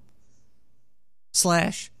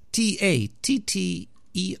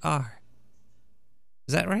comic.com/TATTER.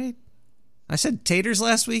 Is that right? I said taters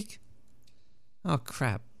last week? Oh,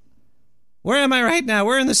 crap. Where am I right now?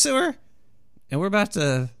 We're in the sewer? And we're about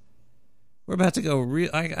to go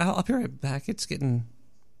I'll be right back. It's getting...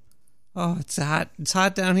 Oh, it's hot. It's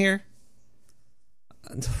hot down here.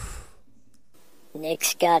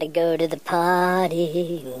 Nick's gotta go to the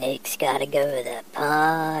party. Nick's gotta go to the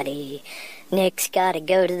party. Nick's gotta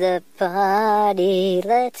go to the party.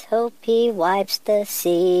 Let's hope he wipes the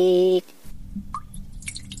seat.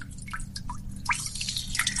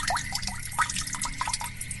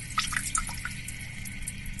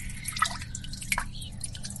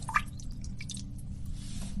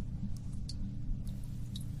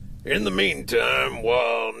 In the meantime,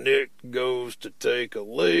 while Nick goes to take a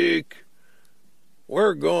leak,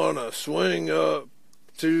 we're gonna swing up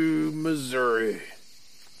to Missouri.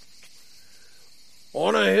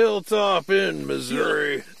 On a hilltop in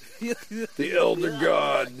Missouri, the elder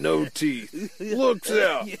god, No Teeth, looks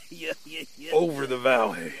out over the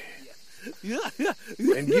valley.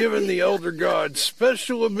 And given the elder god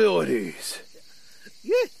special abilities...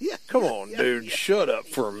 Come on, dude, shut up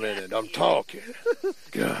for a minute. I'm talking.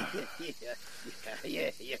 God.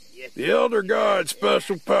 The elder god's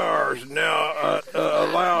special powers now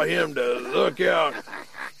allow him to look out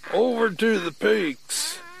over to the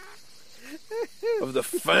peaks of the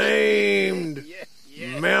famed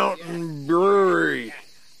mountain brewery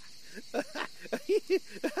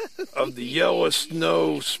of the Yellow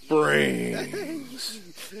Snow Springs.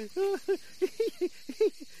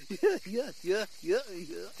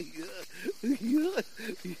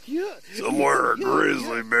 Somewhere a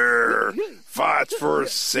grizzly bear fights for a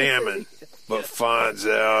salmon, but finds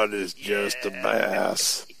out it's just a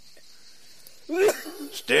bass.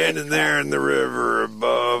 Standing there in the river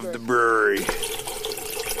above the brewery,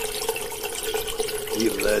 he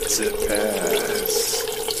lets it pass.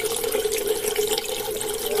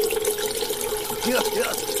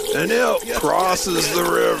 An elk crosses the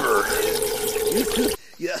river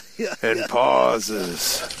and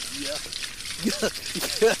pauses.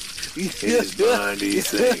 In his mind he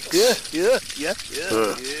thinks,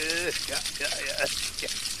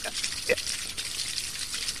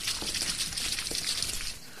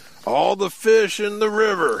 all the fish in the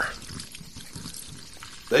river,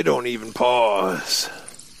 they don't even pause.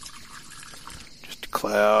 Just a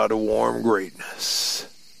cloud of warm greatness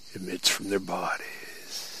emits from their bodies.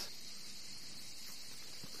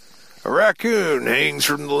 A raccoon hangs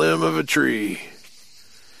from the limb of a tree.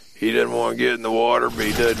 He doesn't want to get in the water, but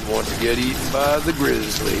he doesn't want to get eaten by the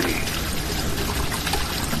grizzly.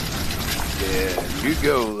 Yeah, you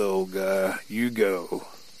go, little guy. You go.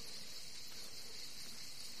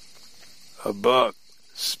 A buck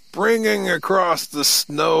springing across the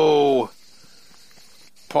snow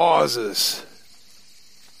pauses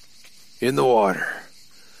in the water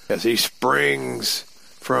as he springs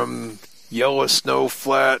from Yellow Snow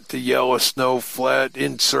Flat to Yellow Snow Flat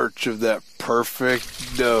in search of that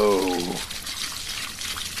perfect doe.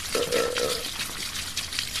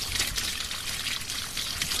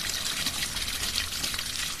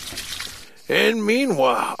 And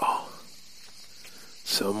meanwhile,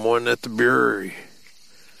 someone at the brewery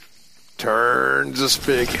turns a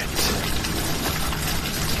spigot.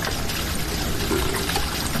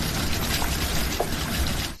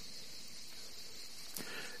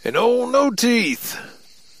 And old No Teeth,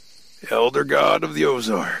 elder god of the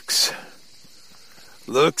Ozarks,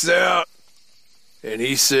 looks out And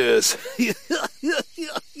he says, Nick's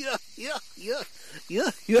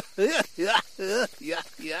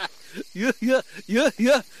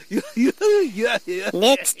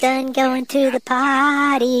done going to the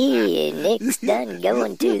party. Nick's done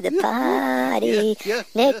going to the party.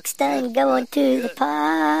 Nick's done going to the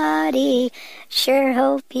party. Sure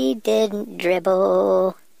hope he didn't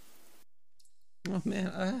dribble. Oh,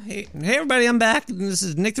 man. Hey, everybody, I'm back. This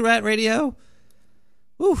is Nick the Rat Radio.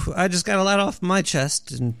 Ooh, I just got a lot off my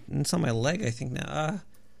chest, and it's on my leg, I think, now.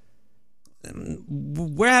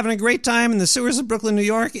 We're having a great time in the sewers of Brooklyn, New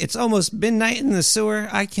York. It's almost midnight in the sewer.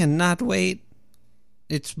 I cannot wait.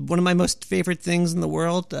 It's one of my most favorite things in the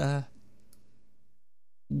world.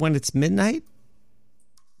 When it's midnight,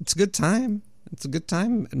 it's a good time. It's a good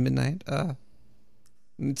time at midnight.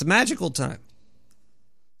 It's a magical time.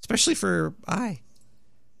 Especially for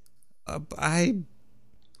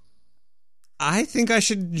I think I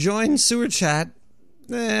should join Sewer Chat,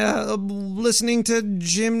 listening to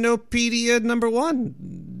Gymnopedia #1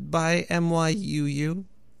 by MYUU.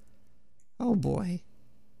 Oh boy.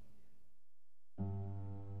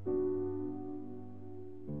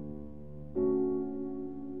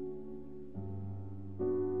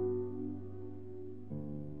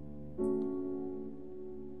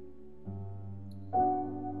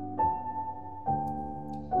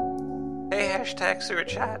 Hey, hashtag Sewer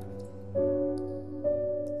Chat.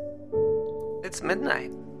 It's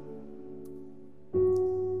midnight.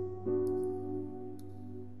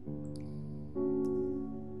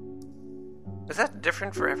 Is that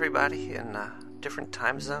different for everybody in different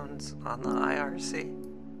time zones on the IRC?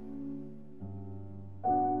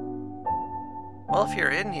 Well, if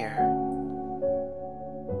you're in here,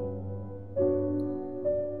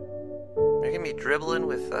 you're gonna be dribbling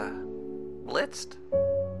with Blitzed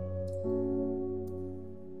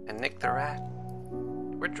and Nick the Rat.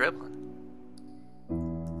 We're dribbling.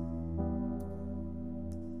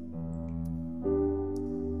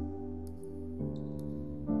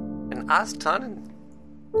 And Oztunin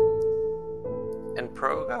and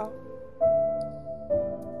Progo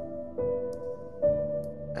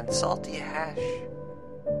and Salty Hash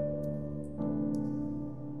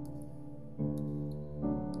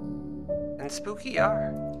and Spooky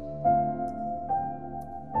R.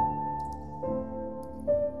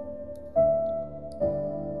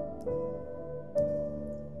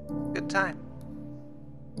 Good time.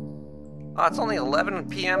 Oh, it's only 11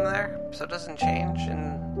 p.m. there, so it doesn't change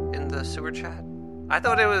in the sewer chat. I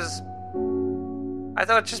thought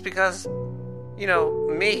just because,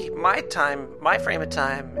 my time, my frame of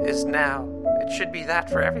time is now. It should be that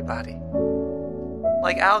for everybody.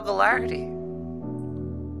 Like Al Galarty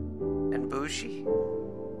and Bushi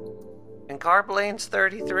and Carblane's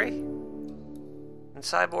 33 and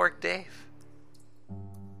Cyborg Dave.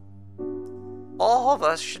 All of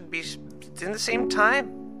us should be in the same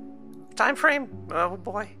time frame. Oh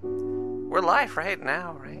boy, we're live right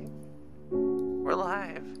now, right? We're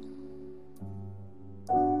live.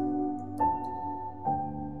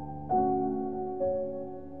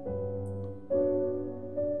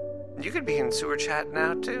 You could be in sewer chat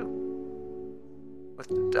now too, with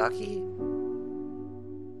Ducky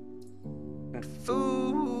and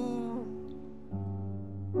Foo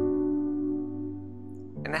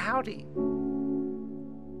and Howdy.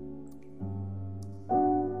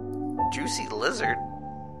 Juicy Lizard.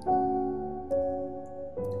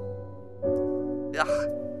 Ugh.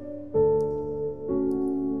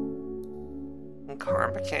 And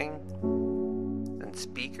Karma King. And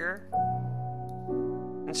Speaker.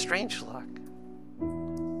 And Strange Luck.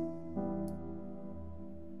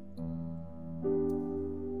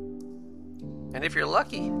 And if you're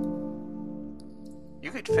lucky,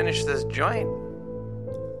 you could finish this joint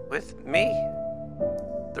with me,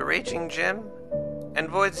 the Raging Jim, and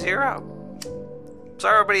Void Zero.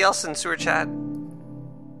 Sorry, everybody else in sewer chat.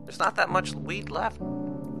 There's not that much weed left.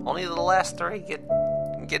 Only the last three get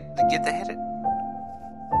to hit it.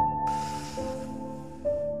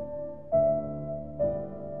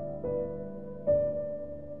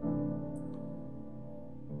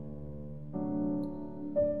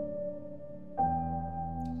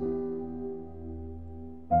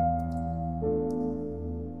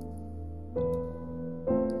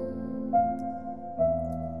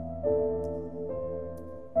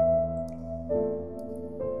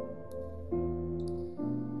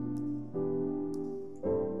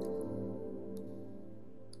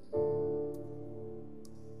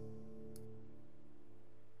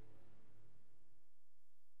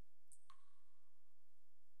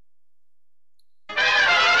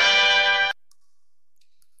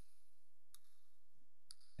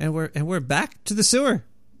 And we're back to the sewer.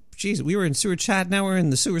 geez, we were in sewer chat, now we're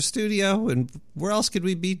in the sewer studio, and where else could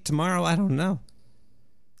we be tomorrow? I don't know.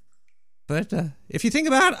 But if you think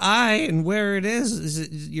about eye and where it is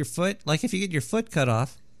it your foot? Like if you get your foot cut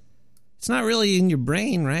off, it's not really in your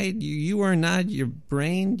brain, right? You are not your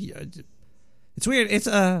brain. It's weird. It's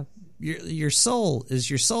your soul.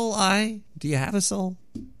 Is your soul eye? Do you have a soul?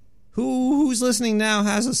 Who's listening now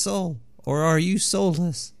has a soul? Or are you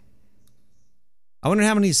soulless? I wonder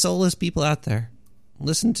how many soulless people out there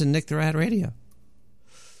listen to Nick the Rat Radio.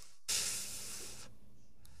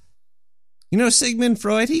 You know, Sigmund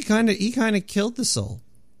Freud, he kind of killed the soul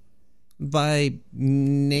by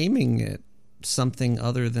naming it something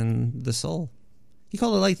other than the soul. He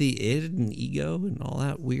called it like the id and ego and all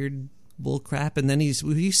that weird bull crap, and then he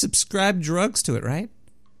subscribed drugs to it, right?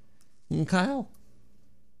 And Kyle,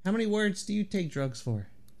 how many words do you take drugs for?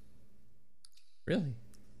 Really?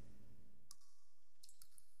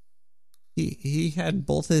 He had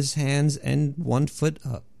both his hands and one foot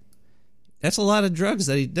up. That's a lot of drugs.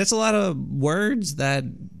 That's a lot of words that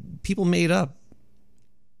people made up.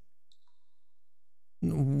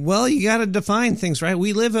 Well, you got to define things, right?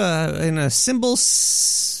 We live in a symbol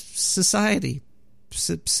society.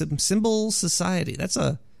 Symbol society. That's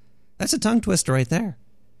a tongue twister right there.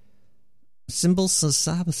 Symbol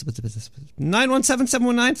society.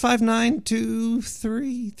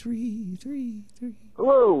 917-719-5923.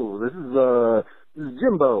 Hello, this is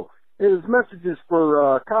Jimbo. His message is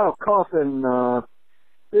for Kyle Coffin.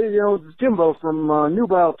 It's Jimbo from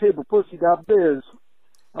NubileTablePussy.biz.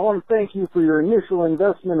 I want to thank you for your initial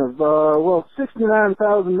investment of,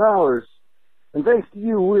 $69,000. And thanks to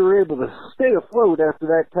you, we were able to stay afloat after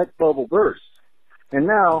that tech bubble burst. And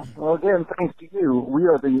now, well, again, thanks to you, we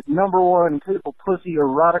are the #1 table pussy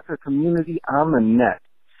erotica community on the net.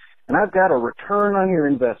 And I've got a return on your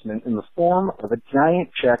investment in the form of a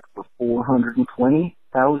giant check for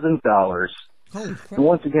 $420,000. And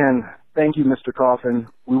once again, thank you, Mr. Coffin.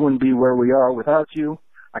 We wouldn't be where we are without you.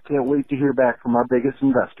 I can't wait to hear back from our biggest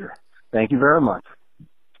investor. Thank you very much.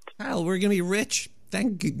 Kyle, we're going to be rich.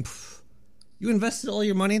 Thank you. You invested all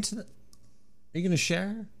your money into that? Are you going to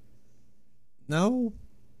share? No?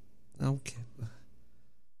 Okay.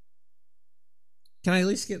 Can I at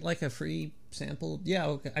least get like a free sample? Yeah,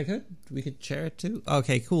 okay, I could. We could share it too.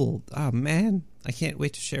 Okay, cool. Oh, man. I can't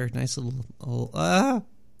wait to share a nice little... Hi,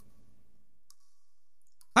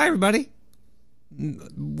 everybody.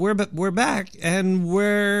 We're back, and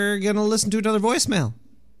we're going to listen to another voicemail.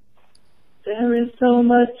 There is so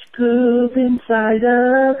much poop inside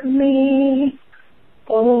of me.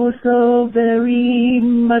 Oh, so very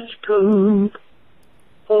much poop.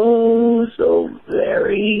 Oh, so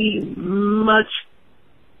very much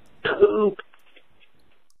poop.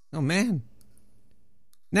 Oh, man.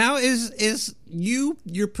 Now, is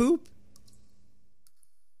your poop?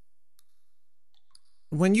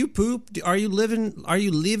 When you poop, are you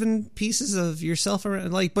leaving pieces of yourself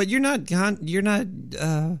around? Like, but you're not,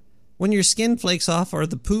 when your skin flakes off or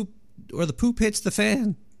the poop hits the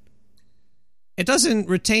fan, it doesn't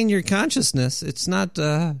retain your consciousness. It's not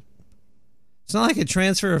like a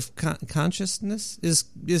transfer of consciousness.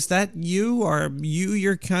 Is that you? Or you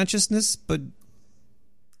your consciousness? But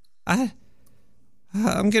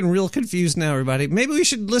I'm getting real confused now, everybody. Maybe we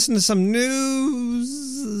should listen to some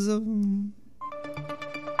news.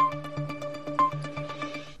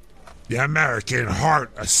 The American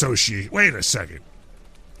Heart Association. Wait a second.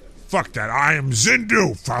 Fuck that. I am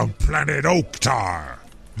Zindu from planet Oktar.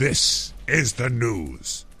 This is the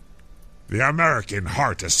news. The American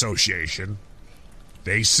Heart Association.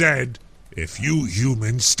 They said if you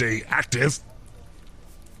humans stay active,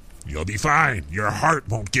 you'll be fine. Your heart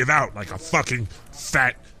won't give out like a fucking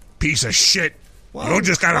fat piece of shit. Whoa, you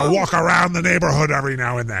just gotta walk around the neighborhood every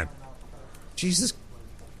now and then. Jesus.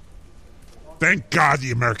 Thank God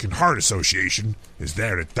the American Heart Association is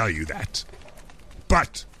there to tell you that.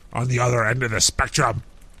 But on the other end of the spectrum,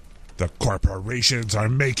 the corporations are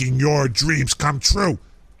making your dreams come true.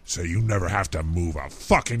 So you never have to move a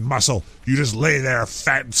fucking muscle. You just lay there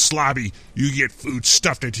fat and slobby. You get food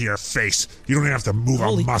stuffed into your face. You don't even have to move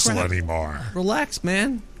a muscle anymore. Relax,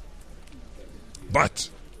 man.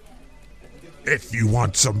 But if you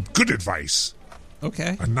want some good advice,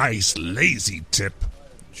 okay, a nice lazy tip,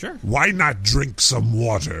 sure. Why not drink some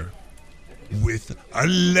water with a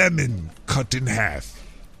lemon cut in half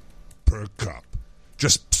per cup?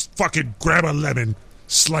 Just fucking grab a lemon,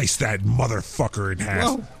 slice that motherfucker in half.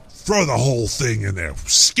 Whoa. Throw the whole thing in there,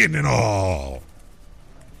 skin and all.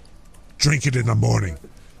 Drink it in the morning.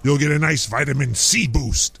 You'll get a nice vitamin C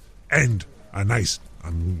boost and a nice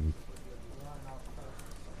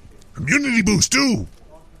immunity boost too.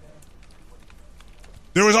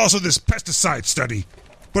 There was also this pesticide study,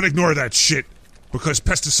 but ignore that shit, because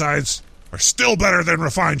pesticides are still better than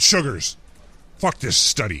refined sugars. Fuck this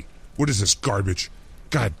study. What is this garbage?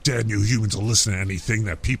 God damn, you humans will listen to anything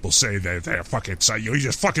that people say that they're fucking saying. You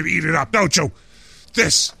just fucking eat it up, don't you?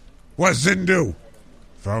 This was Zindu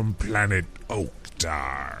from planet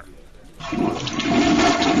Oktar.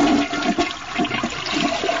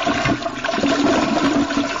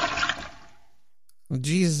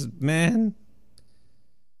 Jeez, man.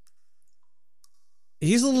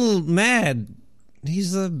 He's a little mad.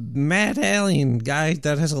 He's a mad alien guy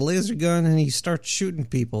that has a laser gun and he starts shooting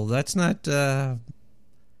people. That's not I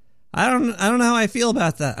don't know how I feel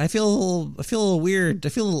about that. I feel a little weird. I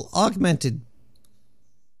feel a little augmented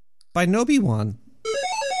by Nobi-Wan.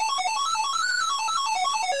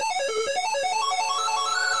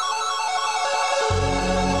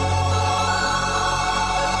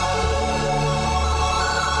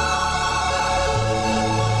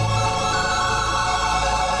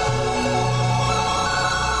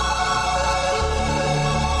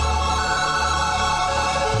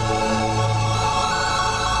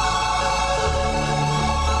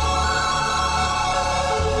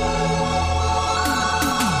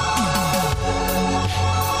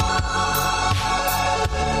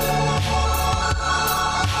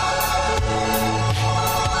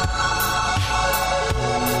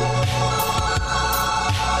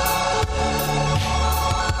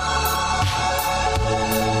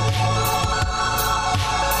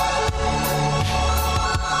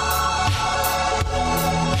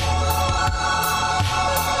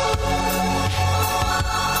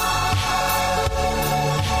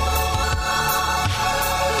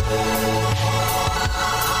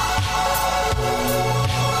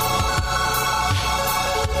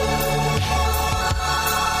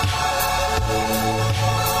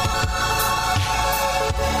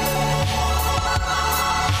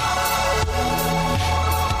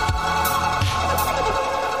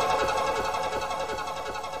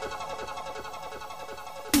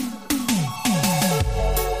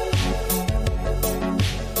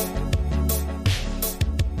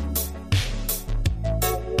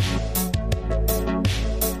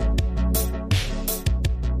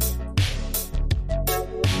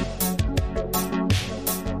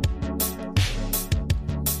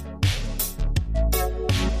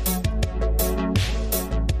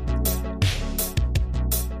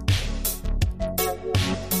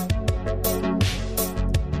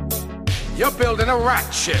 You're building a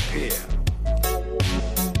rat ship here.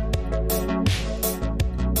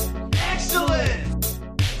 Excellent!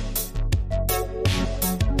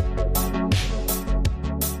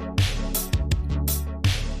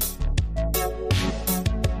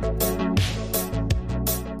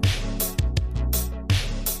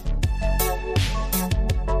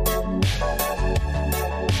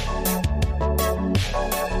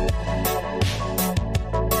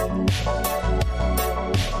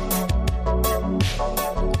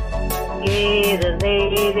 Gator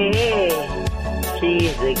lady,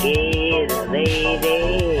 she's the gator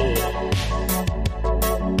lady.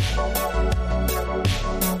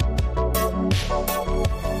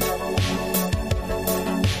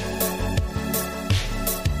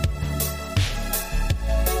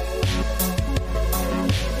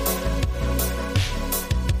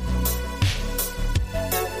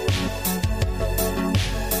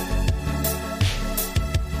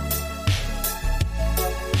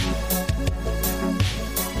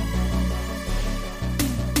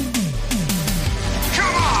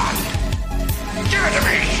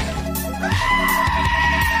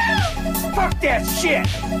 Fuck that shit!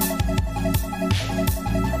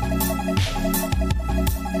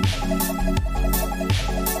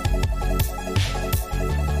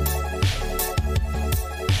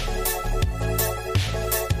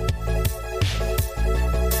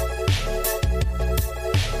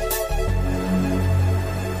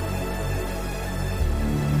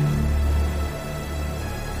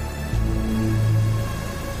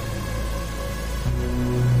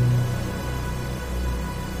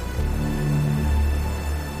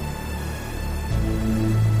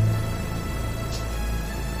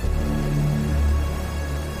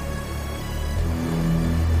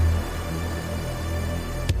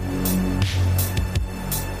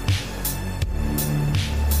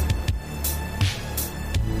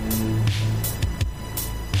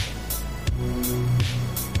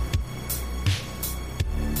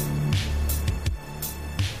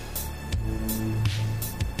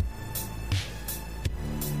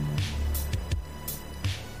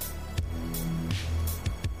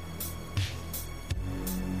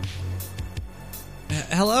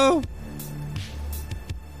 Hello?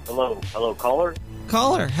 Hello, caller?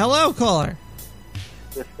 Caller. Hello, caller.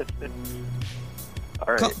 All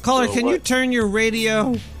right. Caller, so can you turn your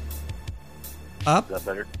radio up? Is that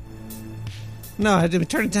better? No, I didn't.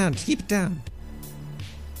 Turn it down. Keep it down.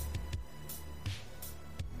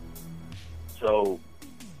 So,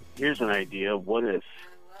 here's an idea. What if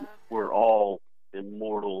we're all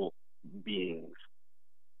immortal beings?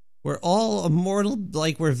 We're all immortal,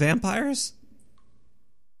 like we're vampires?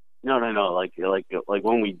 No. Like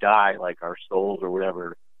when we die, like our souls or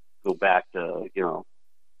whatever go back to,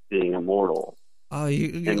 being immortal. Oh,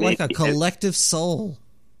 you're like a collective soul.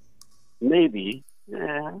 Maybe.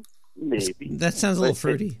 Yeah, maybe. That sounds a little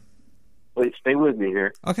fruity. Wait, stay with me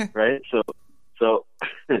here. Okay. Right? So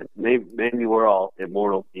maybe we're all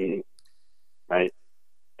immortal beings, right?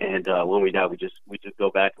 And when we die, we just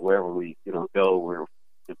go back to wherever we go, where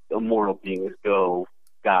the immortal beings go,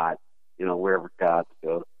 God, wherever God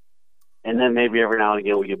goes. And then maybe every now and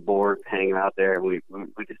again we get bored hanging out there, and we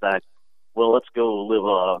decide, well, let's go live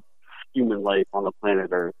a human life on the planet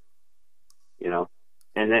Earth, and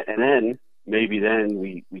then maybe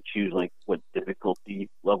we choose like what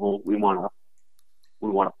difficulty level we want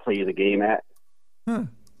to play the game at. Huh.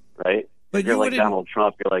 Right? But if you're like Donald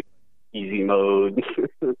Trump, you're like easy mode,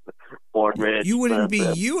 born rich. You wouldn't be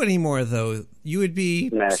you anymore, though. You would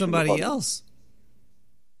be somebody else.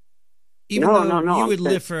 Even though you would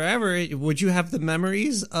live forever, would you have the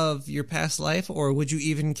memories of your past life, or would you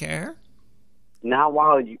even care? Not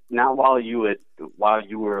while you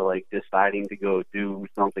were like deciding to go do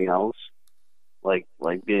something else, like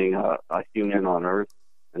being a human on Earth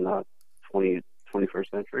in the 21st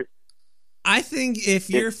century. I think if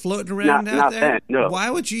you're floating around out there, why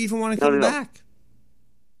would you even want to come back?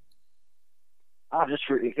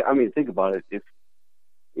 Think about it.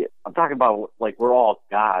 I'm talking about like we're all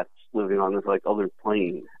gods living on this like other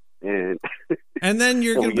plane, and then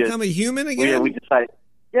you're going to become a human again. Yeah, we decide.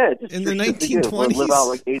 Yeah, just in the 1920s, live out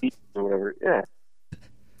like 80s or whatever. Yeah.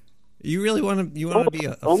 You really want to? You want to be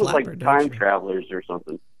a almost flapper, like time travelers or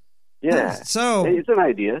something. Yeah. So it's an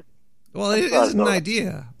idea. Well, it is an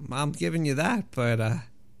idea. I'm giving you that, but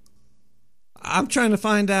I'm trying to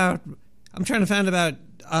find out. I'm trying to find about.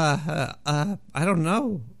 I don't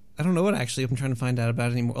know. I don't know what actually I'm trying to find out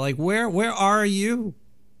about anymore. Like, where are you?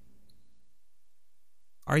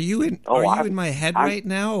 Are you in? Are you in my head right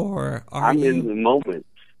now, or are you in the moment?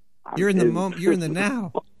 You're in the moment. You're in the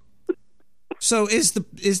now. So is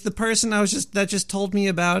the person that just told me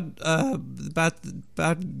about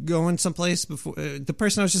going someplace before the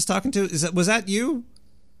person I was just talking to, was that you?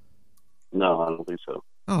 No, I don't think so.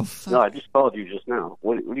 Oh, fuck. No, I just called you just now.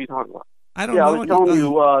 What are you talking about? I don't know. I was telling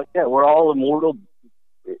you. We're all immortal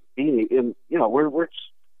beings.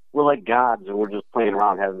 We're like gods, and we're just playing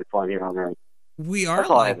around, having fun here on Earth. We are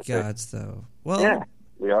like gods, though. Well, yeah,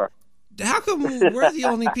 we are. How come we're the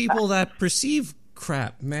only people that perceive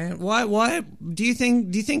crap, man? Why do you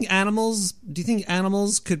think animals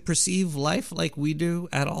could perceive life like we do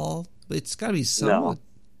at all? It's got to be somewhat. No.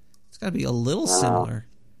 It's got to be a little similar.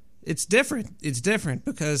 It's different. It's different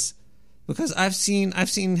because I've seen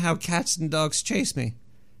how cats and dogs chase me,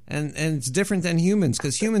 and it's different than humans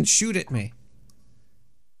because humans shoot at me.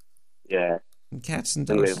 Yeah. And cats and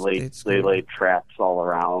dogs. They lay traps all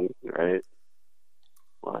around, right?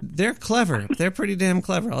 What? They're clever. They're pretty damn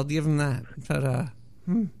clever. I'll give them that. But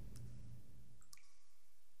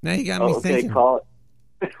now you got me thinking. Call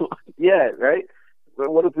it. Yeah, right.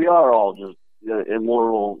 But what if we are all just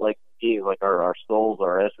immortal, like beings, like our souls,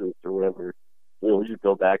 our essence, or whatever? We just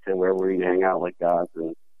go back to wherever we hang out like gods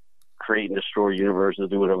and create and destroy universes,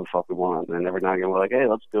 do whatever the fuck we want, and every now and again we're like, hey,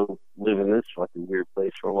 let's go live in this fucking weird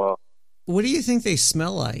place for a while. What do you think they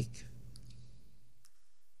smell like?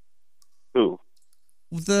 Who?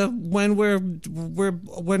 When we're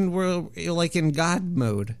like in God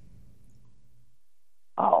mode.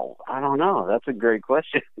 Oh, I don't know. That's a great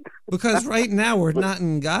question. Because right now we're not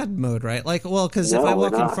in God mode, right? Like, well, because if I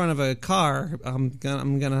walk in front of a car, I'm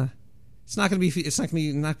gonna. It's not gonna be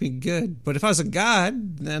good. But if I was a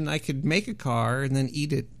god, then I could make a car and then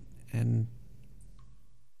eat it.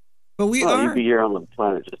 But you'd be here on the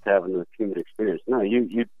planet just having the human experience. No,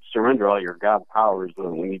 you surrender all your god powers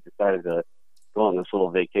when you decided to go on this little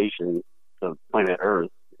vacation to planet Earth.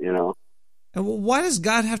 And why does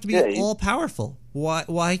God have to be all powerful?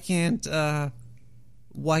 Why can't there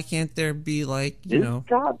be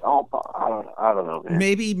God all powerful? I don't know, man.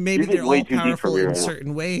 Maybe they're all powerful in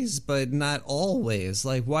certain ways, but not all ways.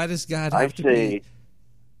 Like, why does God have to be?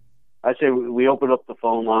 I say we open up the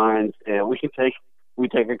phone lines and we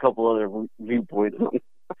take a couple other viewpoints.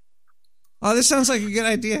 Oh, this sounds like a good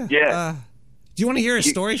idea. Yeah. Do you want to hear a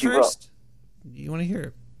story first? You want to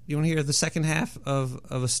hear You want to hear the second half of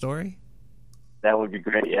a story? That would be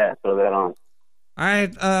great. Yeah, throw that on. All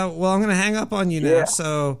right. Well, I'm going to hang up on you now. Yeah.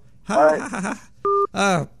 So, All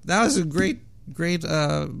that was a great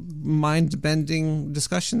mind-bending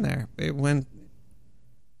discussion there. It went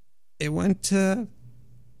to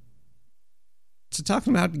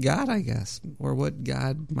talking about God, I guess, or what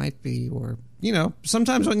God might be, or,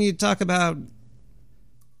 sometimes when you talk about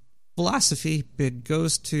philosophy, it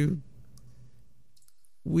goes to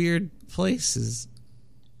weird places.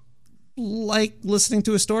 Like listening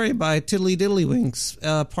to a story by Tiddly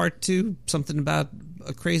Diddlywinks, part 2, something about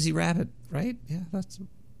a crazy rabbit, right? Yeah, that's...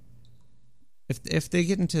 If they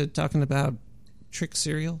get into talking about trick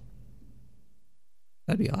cereal,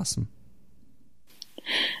 that'd be awesome.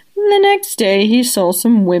 The next day, he saw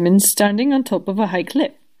some women standing on top of a high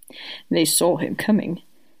cliff. They saw him coming.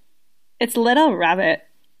 "It's Little Rabbit,"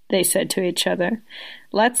 they said to each other.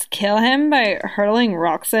 "Let's kill him by hurling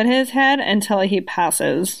rocks at his head until he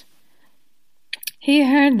passes." He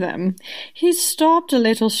heard them. He stopped a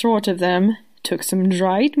little short of them, took some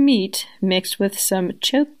dried meat mixed with some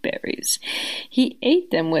chokeberries. He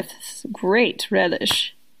ate them with great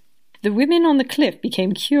relish. The women on the cliff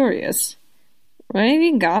became curious. "What have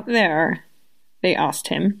you got there?" they asked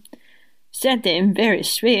him. "Something very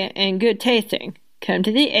sweet and good tasting. Come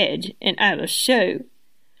to the edge, and I will show.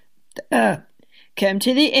 Come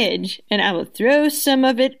to the edge, and I will throw some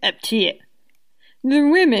of it up to you." The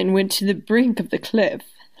women went to the brink of the cliff.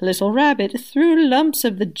 Little Rabbit threw lumps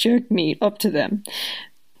of the jerk meat up to them,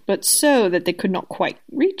 but so that they could not quite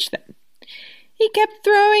reach them. He kept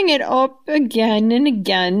throwing it up again and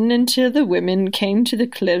again until the women came to the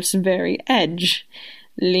cliff's very edge,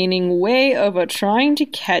 leaning way over trying to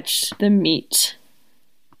catch the meat.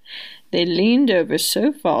 They leaned over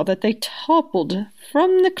so far that they toppled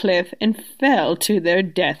from the cliff and fell to their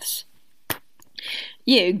deaths.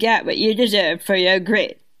 "You got what you deserve for your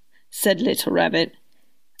grit," said Little Rabbit.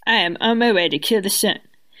 "I am on my way to kill the sun."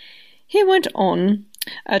 He went on,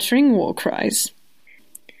 uttering war cries.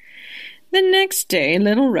 The next day,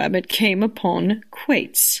 Little Rabbit came upon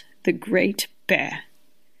Quates, the great bear.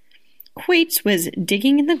 Quates was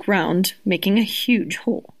digging in the ground, making a huge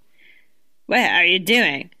hole. "What are you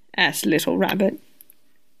doing?" asked Little Rabbit.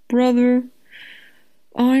 "Brother,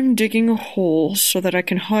 I'm digging a hole so that I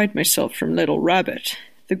can hide myself from Little Rabbit,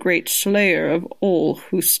 the great slayer of all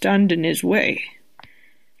who stand in his way."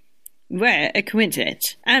 "What a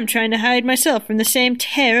coincidence. I'm trying to hide myself from the same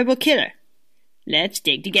terrible killer. Let's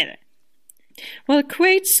dig together." While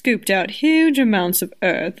Quates scooped out huge amounts of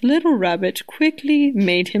earth, Little Rabbit quickly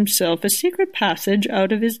made himself a secret passage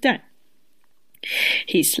out of his den.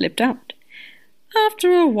 He slipped out.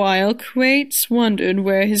 After a while, Quates wondered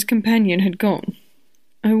where his companion had gone.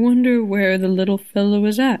 "I wonder where the little fellow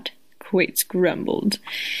is at," Quates grumbled.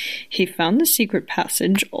 He found the secret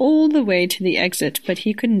passage all the way to the exit, but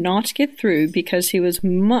he could not get through because he was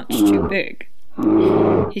much too big.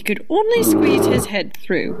 He could only squeeze his head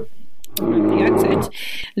through. At the exit,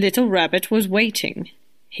 Little Rabbit was waiting.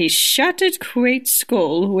 He shattered Quates'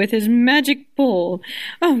 skull with his magic ball.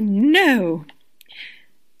 "Oh, no!"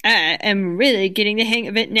 "I am really getting the hang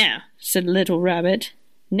of it now," said Little Rabbit.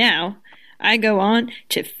 "Now, I go on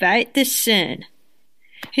to fight the sun."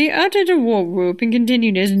 He uttered a war whoop and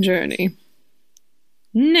continued his journey.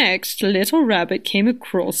 Next, Little Rabbit came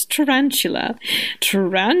across Tarantula.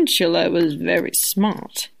 Tarantula was very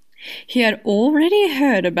smart. He had already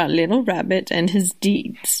heard about Little Rabbit and his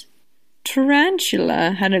deeds.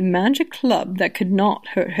 Tarantula had a magic club that could not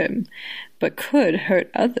hurt him, but could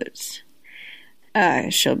hurt others. "I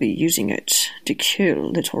shall be using it to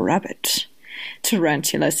kill Little Rabbit,"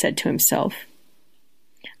 Tarantula said to himself.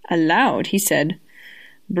 Aloud, he said,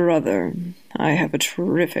 "Brother, I have a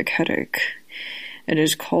terrific headache. It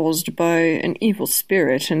is caused by an evil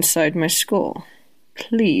spirit inside my skull.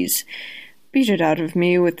 Please, beat it out of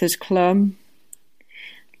me with this club."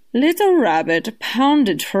 Little Rabbit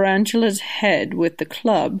pounded Tarantula's head with the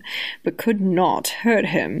club, but could not hurt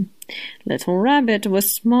him. Little Rabbit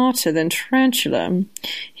was smarter than Tarantula.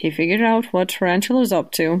 He figured out what Tarantula was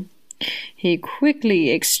up to. He quickly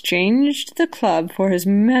exchanged the club for his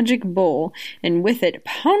magic ball, and with it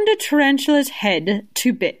pounded Tarantula's head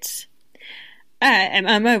to bits. "I am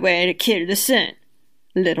on my way to kill the sun,"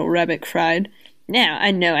 Little Rabbit cried. "Now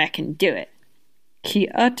I know I can do it." He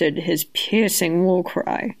uttered his piercing war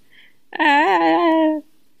cry. "Ah!"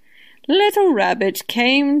 Little Rabbit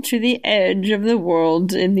came to the edge of the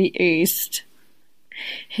world in the east.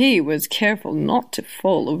 He was careful not to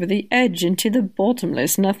fall over the edge into the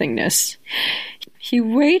bottomless nothingness. He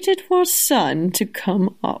waited for sun to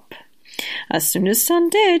come up. As soon as Sun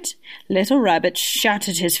did, Little Rabbit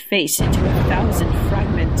shattered his face into 1,000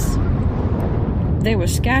 fragments. They were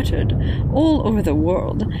scattered all over the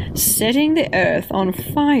world, setting the earth on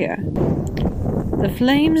fire. The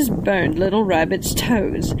flames burned Little Rabbit's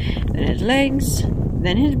toes, then his legs,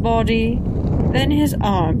 then his body, then his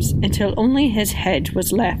arms, until only his head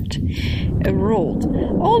was left. It rolled,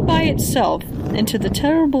 all by itself, into the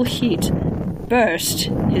terrible heat,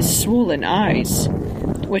 burst his swollen eyes,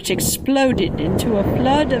 which exploded into a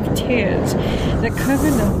flood of tears that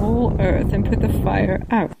covered the whole earth and put the fire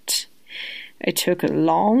out. It took a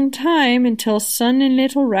long time until Sun and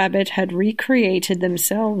Little Rabbit had recreated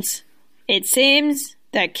themselves. "It seems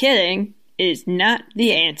that killing is not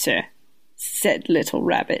the answer," said Little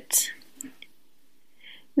Rabbit.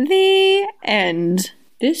 The end.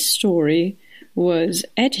 This story was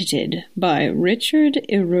edited by Richard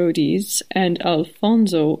Erodes and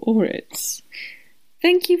Alfonso Oritz.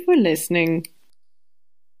 Thank you for listening.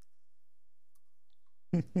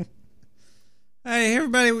 Hey,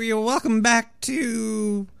 everybody, welcome back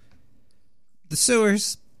to the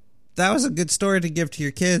sewers. That was a good story to give to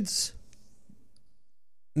your kids.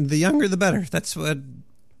 The younger, the better. That's what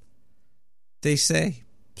they say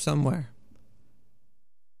somewhere.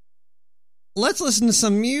 Let's listen to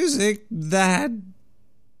some music that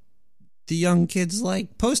the young kids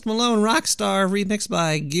like. Post Malone Rockstar remixed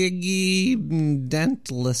by Giggy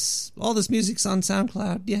Dentless. All this music's on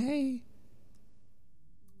SoundCloud. Yay.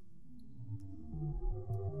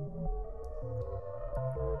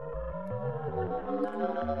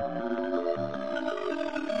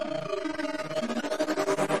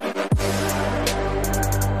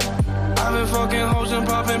 I've been fucking hoes and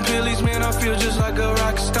popping pillies, man, I feel just like a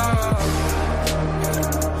rock star.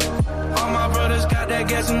 All my brothers got that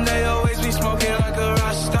gas and they always be smoking like a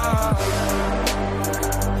rock star.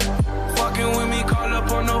 Fucking with me, call up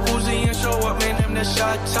on the Uzi and show up, man, them the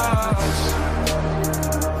shot tops.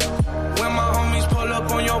 When my homies pull up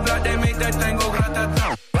on your block, they make that thing go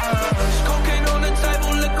grata-ta. Cocaine on the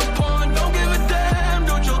table, liquor porn, don't give a damn.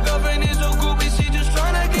 Don't your girlfriend is a groupie, she just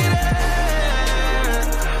tryna get in.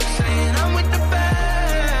 Saying I'm with the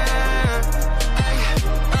band.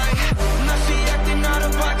 Now she acting out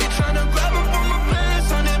of pocket, tryna grab her from my pants.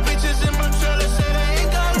 100 bitches in my trailer, say they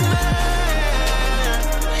ain't got a man.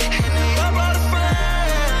 And they all brought a friend.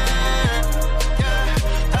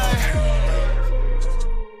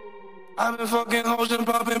 I've been fucking hoes and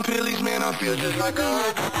popping pillies, man, I feel just like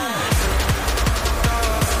a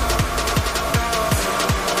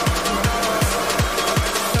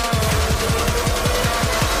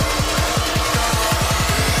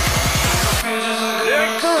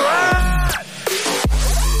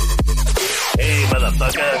Hey,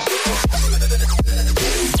 motherfucker.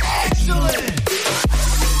 Excellent.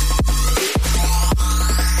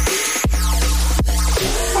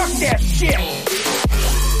 Fuck that shit.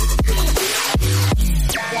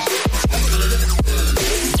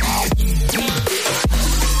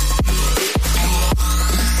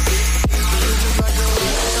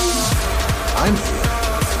 I'm here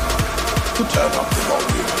to turn up the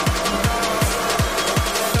volume.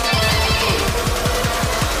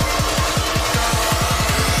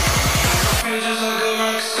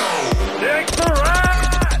 Take the ride.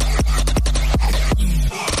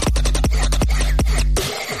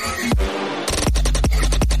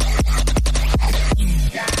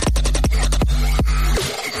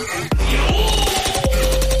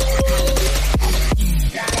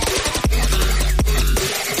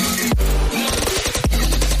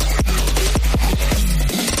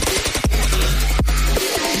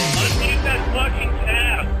 Let's keep that fucking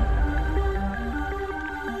tab.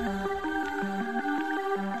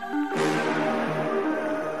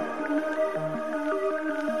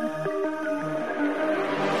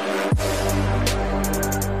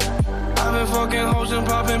 I've been fucking hoes and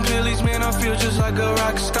popping pillies, man, I feel just like a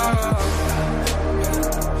rock star.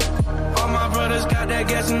 All my brothers got that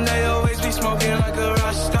gas and they always be smoking like a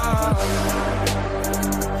rock star.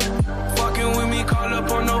 Fucking with me, call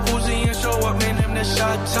up on the Uzi and show up, man, them the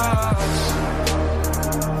shot tops.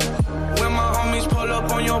 When my homies pull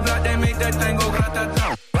up on your block, they make that thing go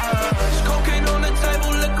grata-ta. Cocaine on the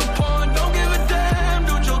table, liquor porn, don't give a damn.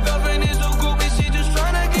 Dude, your girlfriend is a groupie, she just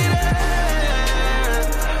tryna get in.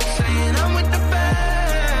 Saying I'm with the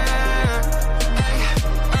band.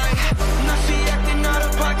 Now she acting out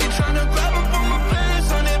of pocket, tryna grab her from my pants.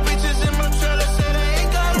 100 bitches in my trailer, say they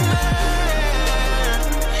ain't got a man.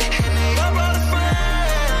 And they all brought a friend.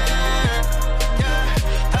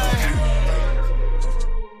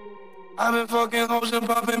 I've been fucking hoes and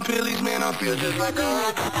popping pillies, man, I feel just like a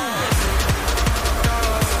rock.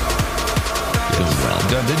 Doing well.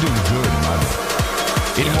 They're doing good, man.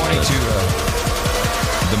 Good morning to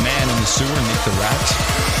the man in the sewer, Nick the Rat.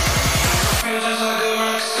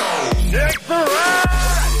 Nick the Rat!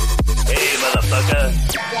 Hey, motherfucker.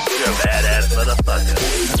 You're a badass motherfucker.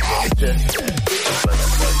 Motherfucker.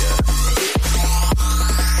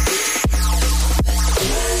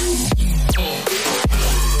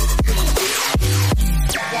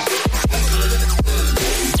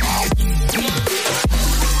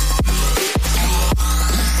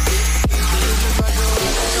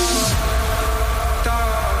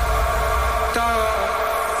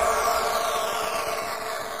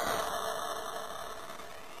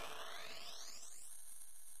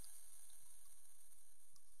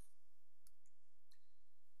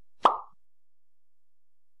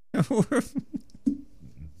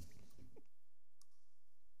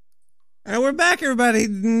 Alright, we're back, everybody.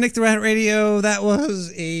 Nick the Rat Radio. That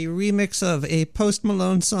was a remix of a Post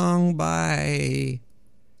Malone song by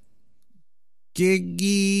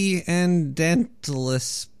Giggy and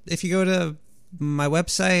Dentalist. If you go to my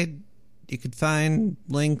website, you could find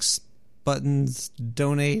links, buttons,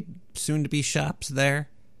 donate, soon-to-be shops there.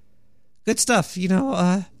 Good stuff, you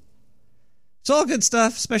know, it's all good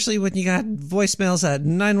stuff, especially when you got voicemails at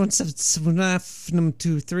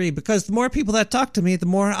 917-729-23, because the more people that talk to me, the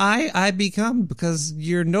more I become, because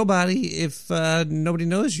you're nobody if nobody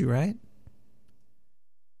knows you, right?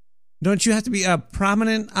 Don't you have to be a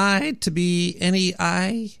prominent I to be any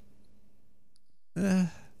I?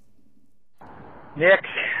 Nick,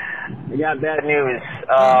 I got bad news.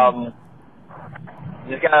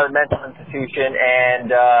 Just got out of a mental institution,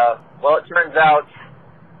 and, well, it turns out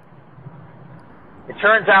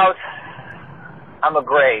I'm a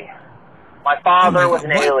gray. My father was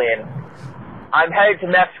an alien. I'm headed to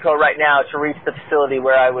Mexico right now to reach the facility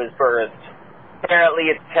where I was birthed. Apparently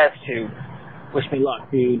it's a test tube. Wish me luck,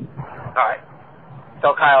 dude. Alright.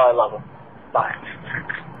 Tell Kyle I love him. Bye.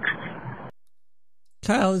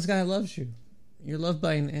 Kyle, this guy loves you. You're loved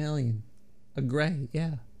by an alien. A gray,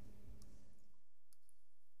 yeah.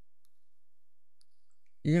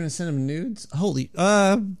 You're gonna send him nudes? Holy,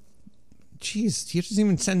 jeez, he doesn't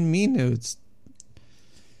even send me nudes.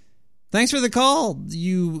 Thanks for the call,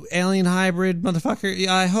 you alien hybrid motherfucker.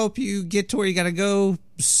 I hope you get to where you gotta go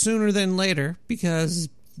sooner than later, because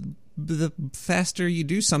the faster you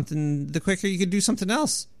do something, the quicker you could do something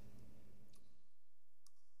else.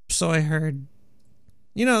 So I heard.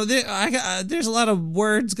 You know, there's a lot of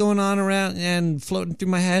words going on around and floating through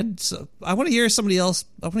my head. So I want to hear somebody else.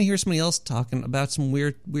 I want to hear somebody else talking about some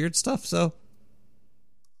weird stuff. So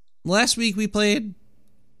last week we played.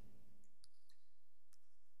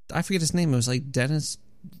 I forget his name. It was like Dennis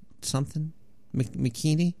something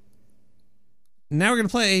McKinney. Now we're gonna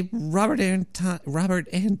play Robert Anton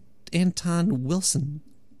Wilson.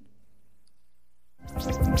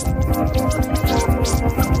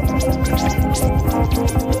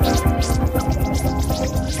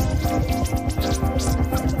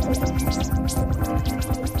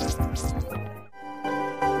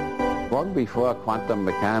 Long before quantum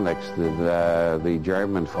mechanics, the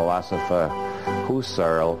German philosopher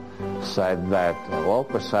Husserl said that all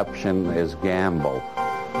perception is gamble.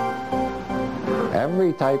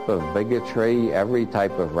 Every type of bigotry, every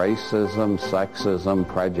type of racism, sexism,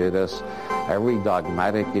 prejudice, every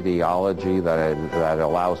dogmatic ideology that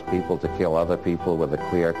allows people to kill other people with a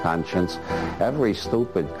clear conscience, every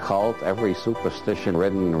stupid cult, every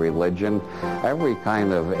superstition-ridden religion, every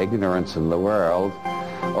kind of ignorance in the world,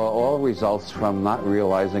 all results from not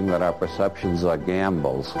realizing that our perceptions are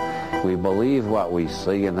gambles. We believe what we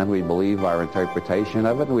see, and then we believe our interpretation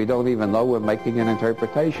of it, and we don't even know we're making an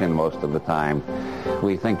interpretation most of the time.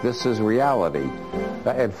 We think this is reality.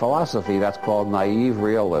 In philosophy, that's called naive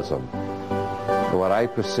realism. What I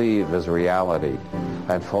perceive as reality.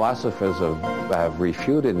 And philosophers have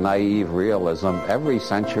refuted naive realism every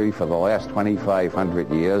century for the last 2,500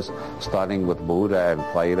 years, starting with Buddha and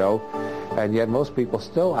Plato. And yet most people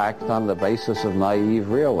still act on the basis of naive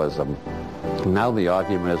realism. Now the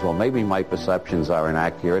argument is, well, maybe my perceptions are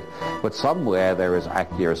inaccurate, but somewhere there is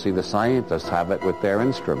accuracy. The scientists have it with their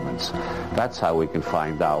instruments. That's how we can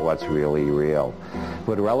find out what's really real.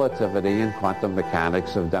 But relativity and quantum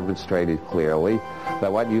mechanics have demonstrated clearly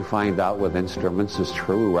that what you find out with instruments is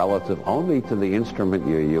true relative only to the instrument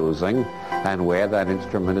you're using and where that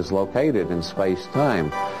instrument is located in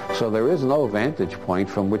space-time. So there is no vantage point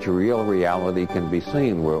from which real reality can be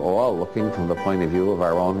seen. We're all looking from the point of view of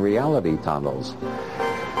our own reality tunnels.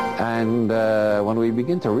 And when we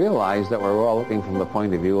begin to realize that we're all looking from the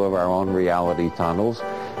point of view of our own reality tunnels,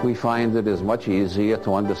 we find it is much easier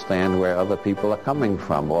to understand where other people are coming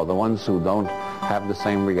from, or the ones who don't have the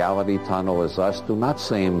same reality tunnel as us do not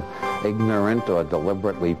seem ignorant or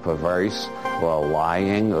deliberately perverse or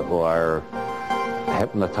lying or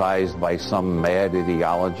hypnotized by some mad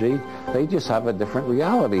ideology. They just have a different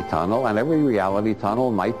reality tunnel, and every reality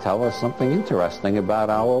tunnel might tell us something interesting about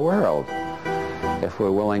our world if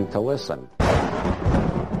we're willing to listen.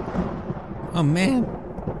 Oh, man.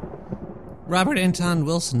 Robert Anton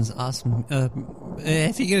Wilson's awesome.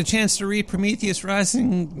 If you get a chance to read Prometheus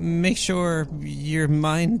Rising, make sure your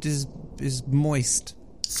mind is moist.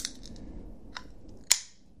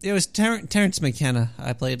 It was Terrence McKenna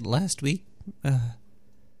I played last week.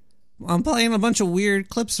 I'm playing a bunch of weird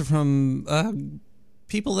clips from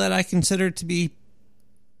people that I consider to be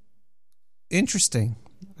interesting,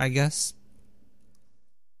 I guess.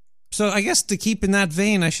 So I guess to keep in that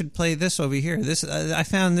vein, I should play this over here. This I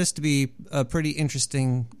found this to be a pretty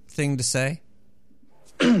interesting thing to say.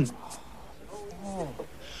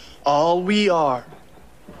 All we are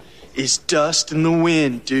is dust in the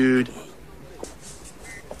wind, dude.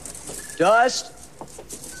 Dust?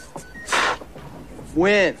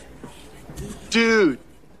 Wind. Dude.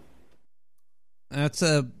 That's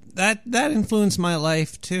that influenced my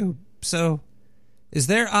life too. So is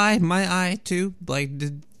their eye my eye too? Like,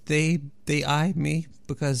 did they eye me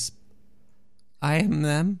because I am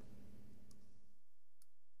them?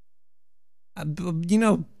 You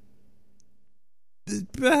know,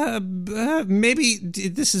 maybe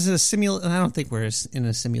this is a I don't think we're in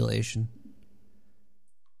a simulation.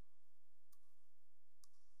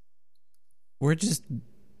 We're just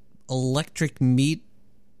electric meat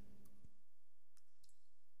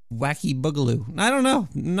wacky boogaloo. I don't know.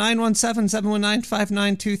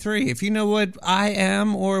 917-719-5923. If you know what I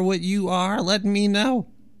am or what you are, let me know.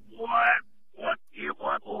 What you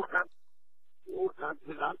want?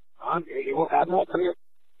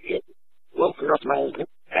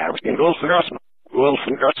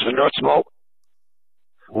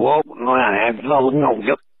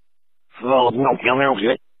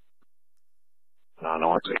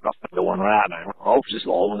 No, it's like the one right now. Hope it's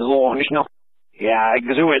all the long, you know. Yeah, I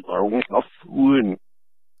can do it, or stuff wouldn't.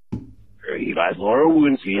 You guys are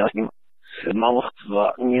wouldn't see like my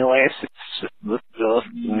fucking last the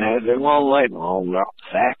never all light all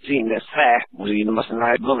fact in this fact we must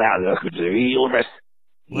not go out there could real rest.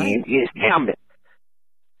 And yes, damn it.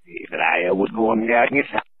 If I would go on down here,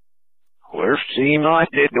 worst seem like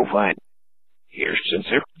that no fine. Here's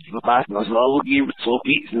sensor, the past must all give it so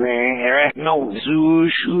peace and there no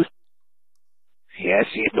shoot. Yes,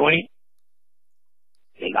 it's doing.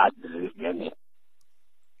 They got the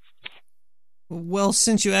Well,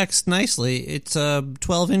 since you asked nicely, it's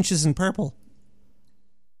 12 inches in purple.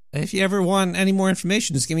 If you ever want any more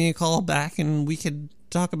information, just give me a call back and we could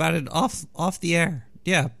talk about it off the air.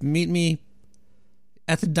 Yeah, meet me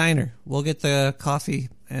at the diner. We'll get the coffee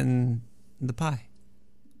and the pie.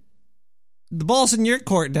 The ball's in your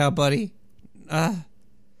court now, buddy.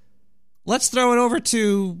 Let's throw it over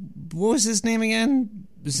to, what was his name again?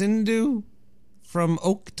 Zindu from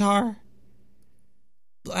Oktar.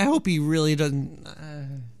 I hope he really doesn't.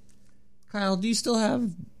 Kyle, do you still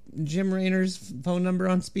have Jim Raynor's phone number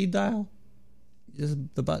on speed dial? Is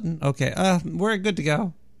the button? Okay, we're good to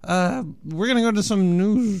go. We're gonna go to some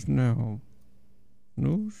news now.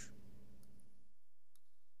 News?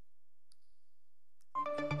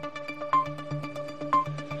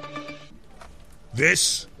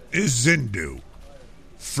 This is Zindu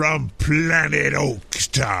from Planet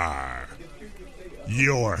Oktar.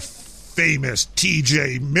 Your famous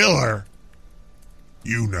T.J. Miller,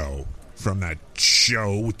 you know, from that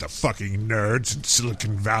show with the fucking nerds in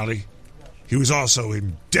Silicon Valley. He was also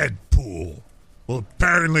in Deadpool. Well,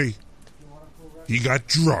 apparently, he got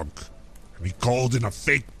drunk, and he called in a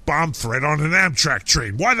fake bomb threat on an Amtrak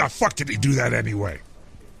train. Why the fuck did he do that anyway?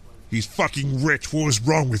 He's fucking rich. What was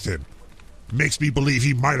wrong with him? Makes me believe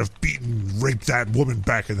he might have beaten and raped that woman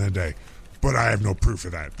back in the day, but I have no proof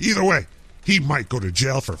of that. Either way, he might go to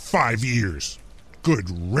jail for 5 years. Good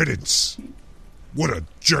riddance. What a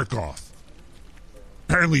jerk-off.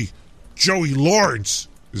 Apparently, Joey Lawrence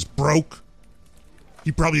is broke.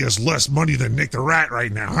 He probably has less money than Nick the Rat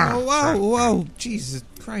right now, huh? Whoa. Jesus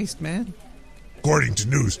Christ, man. According to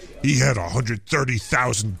news, he had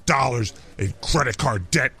 $130,000 in credit card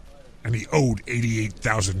debt, and he owed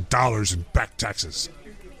 $88,000 in back taxes.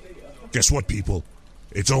 Guess what, people?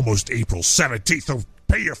 It's almost April 17th, so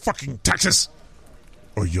pay your fucking taxes,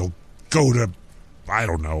 or you'll go to, I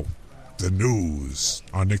don't know, the news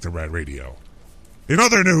on Nick the Rat Radio. In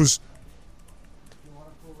other news,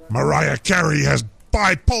 Mariah Carey has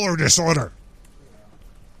bipolar disorder.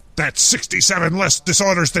 That's 67 less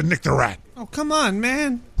disorders than Nick the Rat. Oh, come on,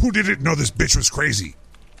 man. Who didn't know this bitch was crazy?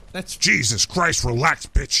 That's... Jesus Christ, relax,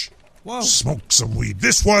 bitch. Whoa. Smoke some weed.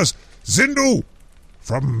 This was Zindu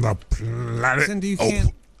from the planet... Zindu, you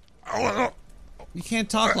can't... You can't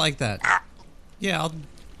talk like that. Yeah, I'll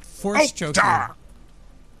force choke you. I'll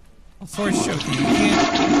force choke you. You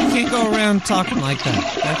can't go around talking like that.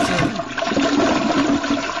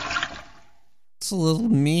 That's a little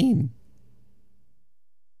mean.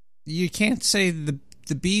 You can't say the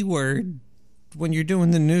B word when you're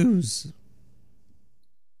doing the news.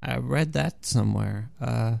 I read that somewhere.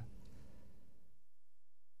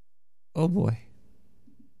 Oh boy.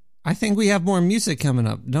 I think we have more music coming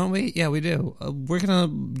up, don't we? Yeah, we do. We're gonna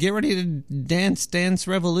get ready to dance Dance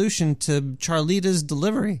Revolution to Charlita's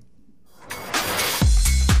Delivery.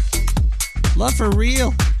 Love for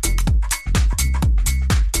Real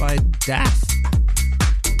by Daft.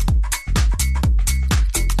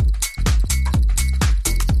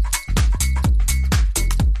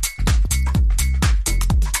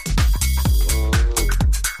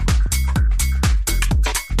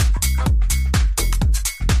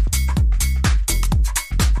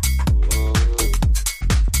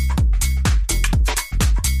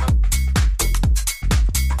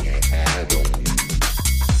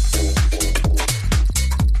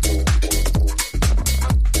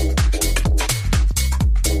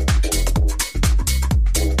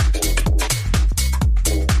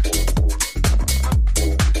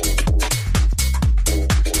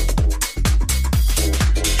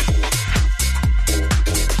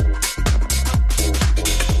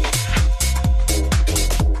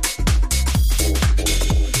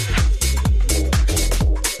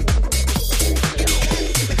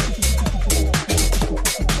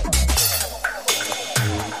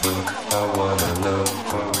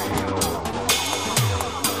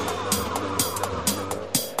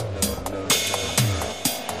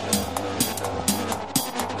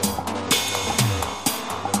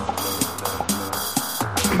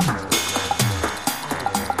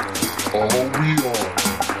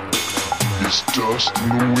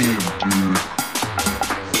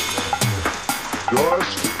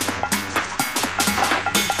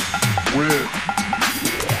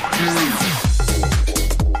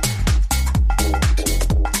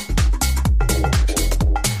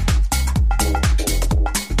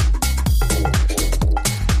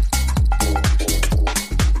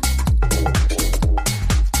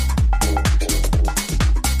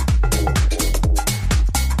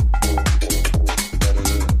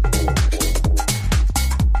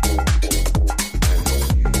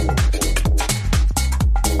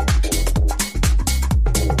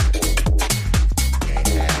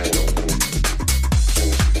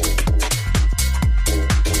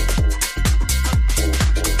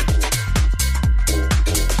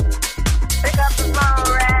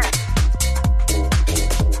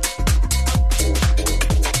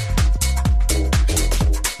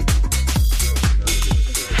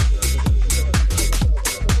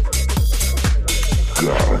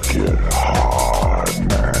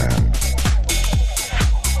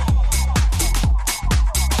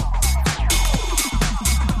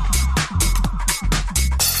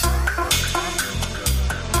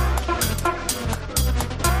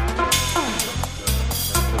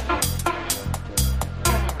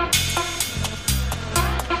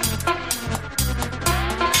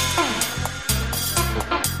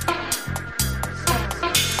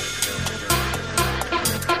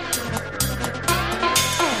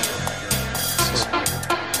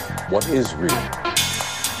 What is real?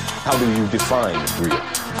 How do you define real?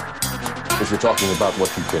 If you're talking about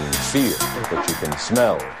what you can feel, what you can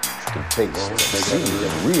smell, what you can taste and see,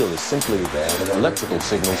 then real is simply electrical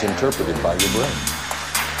signals interpreted by your brain.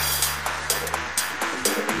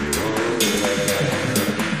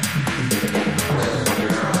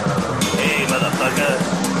 Hey,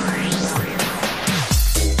 motherfucker.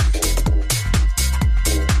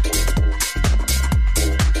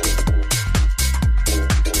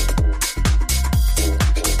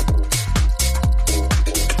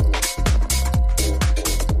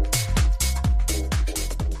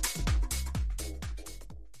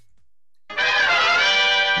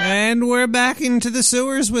 And we're back into the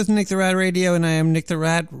sewers with Nick the Rat Radio, and I am Nick the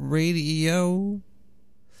Rat Radio.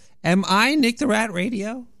 Am I Nick the Rat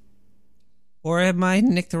Radio? Or am I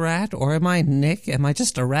Nick the Rat? Or am I Nick? Am I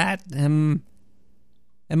just a rat? Am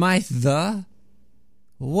I the?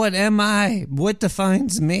 What am I? What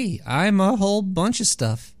defines me? I'm a whole bunch of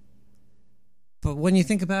stuff. But when you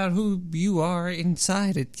think about who you are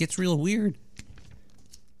inside, it gets real weird.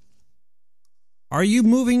 Are you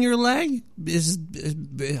moving your leg?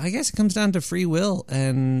 I guess it comes down to free will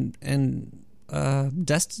and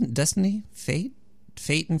destiny, fate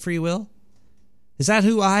and free will. Is that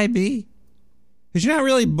who I be? Because you're not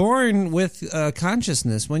really born with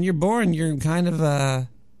consciousness. When you're born, you're kind of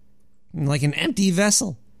like an empty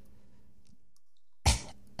vessel.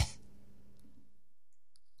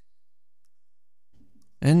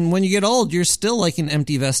 And when you get old, you're still like an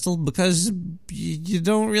empty vessel because you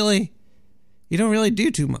don't really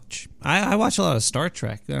do too much. I watch a lot of Star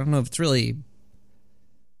Trek. I don't know if it's really...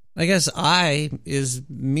 I guess is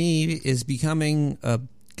becoming a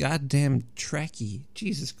goddamn Trekkie.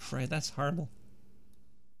 Jesus Christ, that's horrible.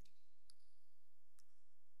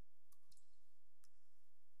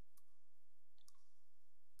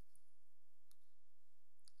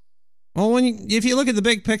 Well, if you look at the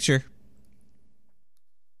big picture,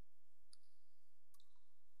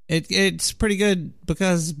 it's pretty good,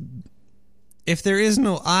 because if there is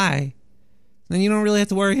no I, then you don't really have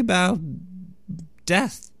to worry about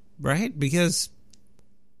death, right? Because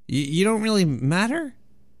you don't really matter.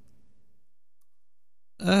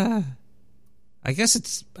 I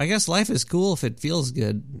guess life is cool if it feels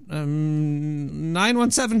good.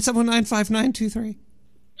 917-719-5923.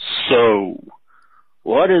 So,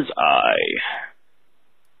 what is I?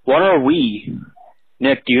 What are we?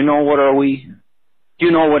 Nick, do you know what are we? Do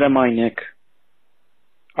you know what am I, Nick?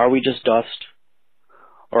 Are we just dust?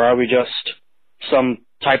 Or are we just some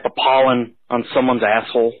type of pollen on someone's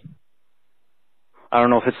asshole? I don't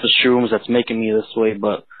know if it's the shrooms that's making me this way,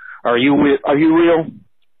 but are you real?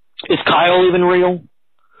 Is Kyle even real?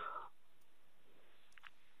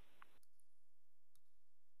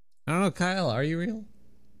 I don't know, Kyle, are you real?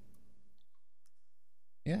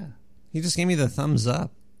 Yeah. He just gave me the thumbs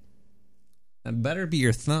up. That better be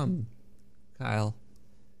your thumb, Kyle.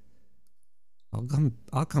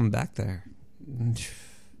 I'll come back there.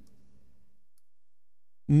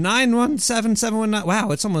 917-719.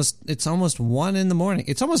 Wow, it's almost 1 in the morning.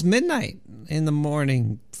 It's almost midnight in the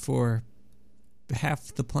morning for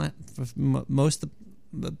half the planet, for most of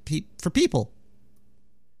for people.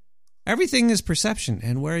 Everything is perception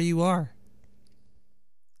and where you are.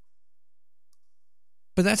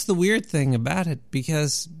 But that's the weird thing about it,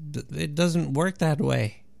 because it doesn't work that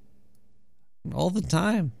way all the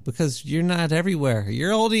time, because you're not everywhere.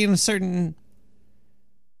 You're only in a certain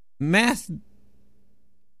math.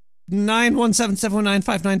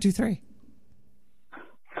 917-719-5923.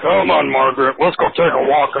 Come on, Margaret. Let's go take a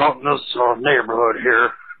walk out in this neighborhood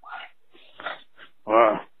here.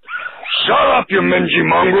 Shut up, you mingy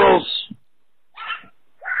mongrels.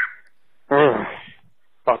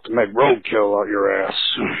 About to make roadkill out your ass.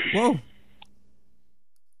 Whoa.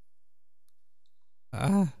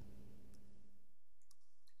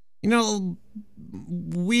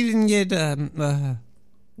 We didn't get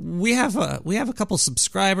we have a couple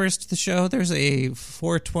subscribers to the show. There's a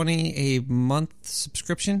 $4.20 a month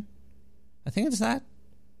subscription. I think it's that.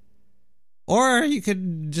 Or you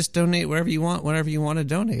could just donate wherever you want, whenever you want to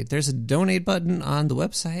donate. There's a donate button on the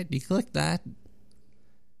website. You click that.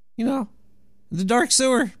 The dark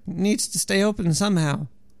sewer needs to stay open somehow.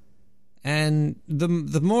 And the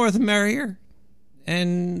more the merrier.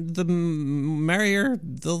 And the merrier,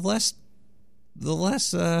 the less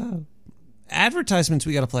advertisements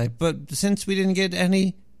we got to play. But since we didn't get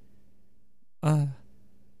any, give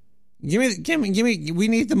me, we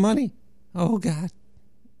need the money. Oh God,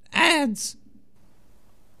 ads.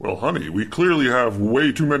 Well, honey, we clearly have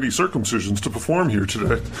way too many circumcisions to perform here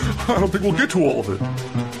today. I don't think we'll get to all of it.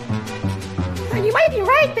 You might be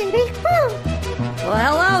right, baby. Well,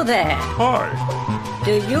 hello there. Hi.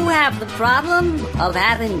 Do you have the problem of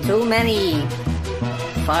having too many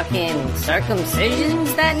fucking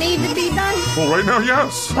circumcisions that need to be done? Well, right now,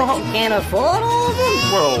 yes. But you can't afford all of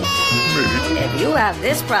them? Well, maybe. If you have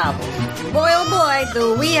this problem, boy oh boy,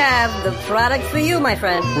 do we have the product for you, my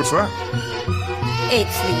friend. What's that?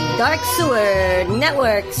 It's the Dark Sewer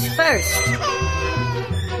Network's first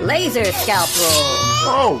laser scalpel.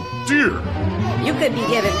 Oh, dear. You could be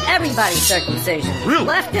giving everybody circumcision. Really?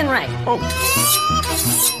 Left and right. Oh.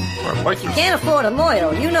 I like If you can't afford a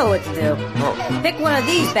moil, you know what to do. Oh. Pick one of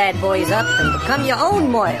these bad boys up and become your own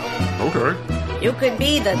moil. Okay. You could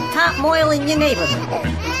be the top moil in your neighborhood.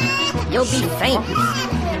 You'll be famous.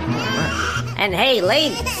 And hey,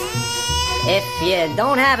 ladies, if you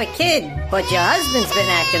don't have a kid, but your husband's been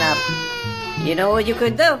acting up, you know what you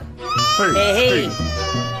could do? Hey. Hey.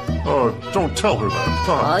 Don't tell her that.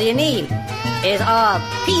 All you need is our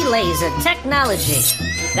P-Laser technology.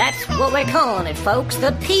 That's what we're calling it, folks.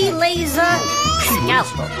 The P-Laser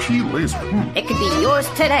Scalpel. P-Laser? It could be yours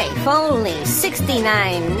today for only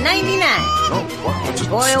 $69.99. Oh, wow. That's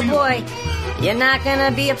boy, oh boy. You're not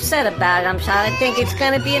gonna be upset about it. I'm sure. I think it's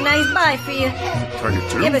gonna be a nice buy for you. Can you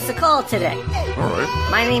too? Give us a call today. All right.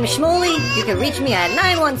 My name is Shmuley. You can reach me at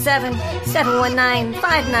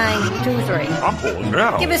 917-719-5923. I'm calling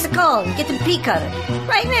now. Give us a call and get the P cutter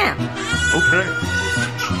right now. Okay.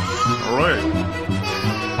 All right.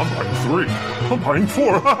 I'm buying 3. I'm buying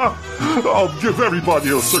 4. I'll give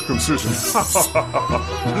everybody a circumcision.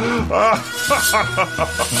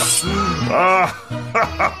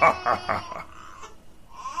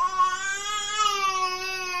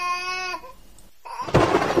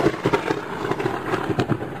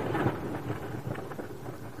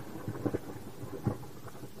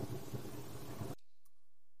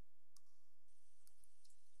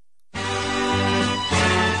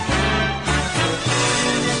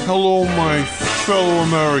 Hello, my fellow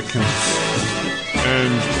Americans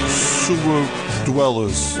and sewer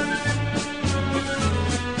dwellers.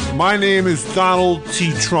 My name is Donald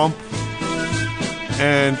T. Trump,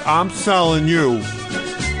 and I'm telling you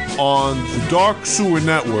on the Dark Sewer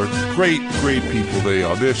Network, great people they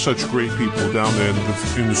are. They're such great people down there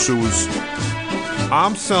in the sewers.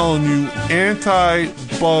 I'm selling you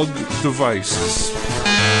anti-bug devices.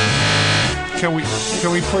 Can we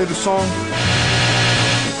play the song?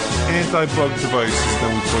 Anti-bug devices,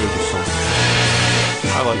 then we play the song.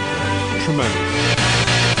 I like that. Tremendous.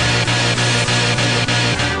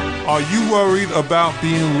 Are you worried about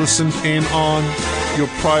being listened in on, your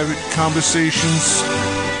private conversations,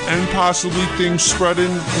 and possibly things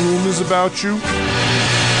spreading rumors about you?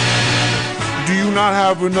 Do you not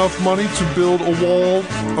have enough money to build a wall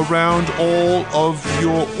around all of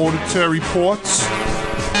your auditory ports?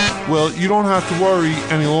 Well, you don't have to worry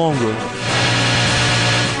any longer.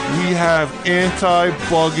 We have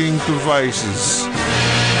anti-bugging devices.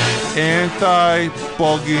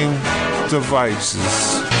 Anti-bugging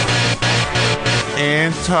devices.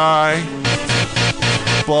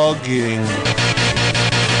 Anti-bugging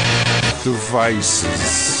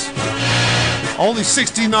devices. Only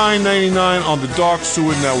 $69.99 on the Dark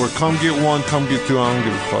Sewer Network. Come get one, come get two. I don't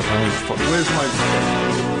give a fuck. I don't give a fuck. Where's my...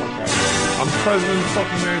 I'm the president of the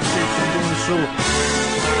fucking United States. I'm doing the sewer.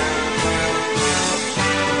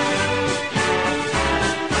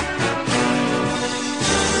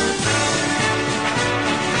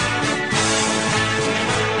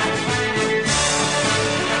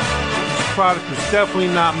 Product is definitely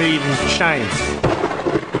not made in China.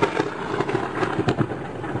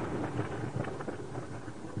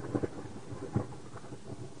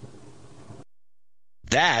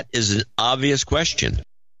 That is an obvious question.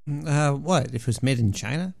 What? If it was made in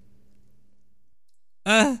China?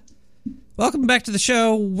 Welcome back to the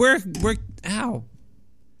show. We're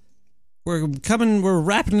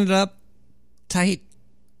wrapping it up tight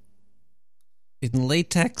in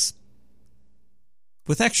latex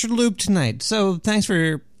with extra lube tonight. So thanks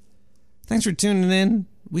for tuning in.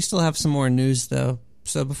 We still have some more news though.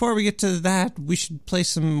 So before we get to that, we should play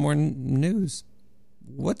some more news.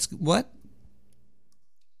 What?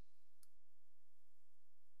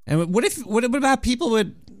 And what about people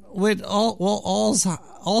with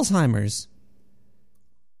Alzheimer's?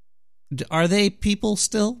 Are they people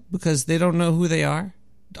still because they don't know who they are?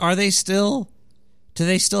 Do they still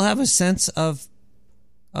have a sense of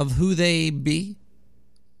who they be?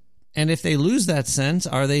 And if they lose that sense,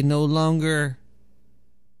 are they no longer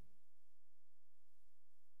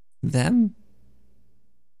them?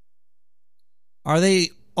 Are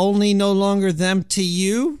they only no longer them to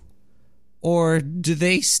you? Or do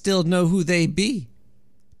they still know who they be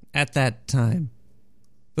at that time?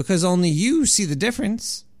 Because only you see the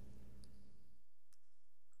difference.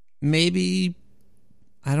 Maybe,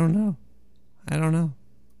 I don't know.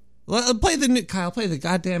 Well, play the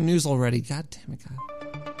goddamn news already. God damn it, Kyle.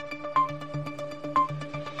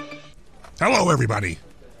 Hello, everybody.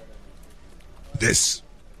 This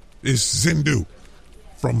is Zindu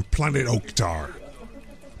from Planet Oktar.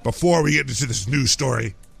 Before we get into this news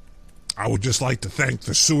story, I would just like to thank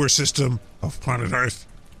the sewer system of planet Earth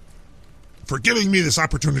for giving me this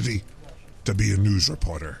opportunity to be a news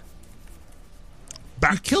reporter.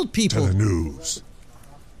 Back to the news.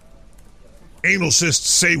 Anal cysts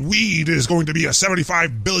say weed is going to be a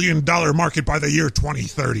 $75 billion market by the year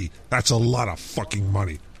 2030. That's a lot of fucking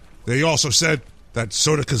money. They also said that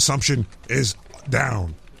soda consumption is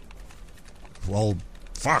down. Well,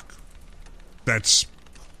 fuck.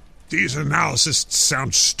 These analyses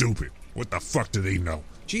sound stupid. What the fuck do they know?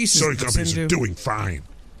 Jesus, soda companies are doing fine.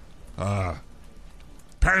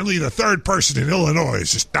 Apparently the third person in Illinois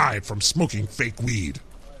just died from smoking fake weed.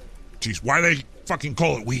 Jeez, why they fucking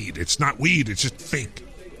call it weed? It's not weed, it's just fake.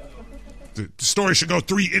 The story should go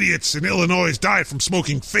 3 idiots in Illinois died from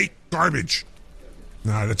smoking fake garbage.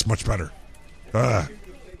 Nah, that's much better.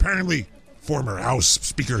 Apparently, former House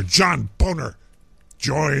Speaker John Boner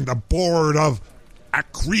joined the board of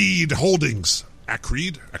Acreed Holdings.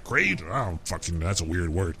 Acreed? Oh, fucking, that's a weird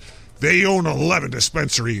word. They own 11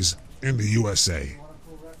 dispensaries in the USA.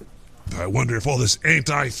 I wonder if all this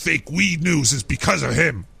anti-fake weed news is because of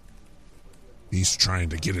him. He's trying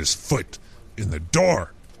to get his foot in the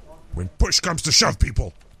door. When push comes to shove,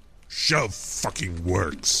 people, shove fucking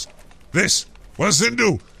works. This was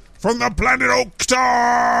Zindu from the planet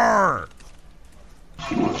Oktar!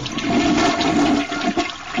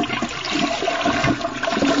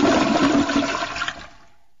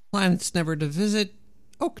 Planets never to visit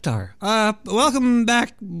Oktar. Welcome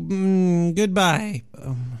back. Goodbye.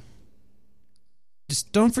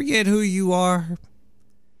 Just don't forget who you are,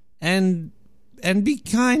 and be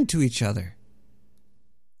kind to each other.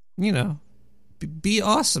 You know, be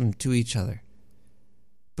awesome to each other.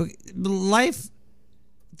 But life,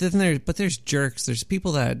 there's jerks. There's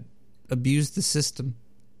people that abuse the system.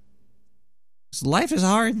 So life is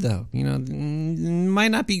hard, though. You know, it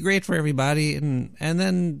might not be great for everybody, and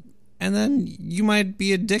then you might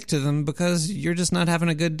be a dick to them because you're just not having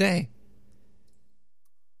a good day.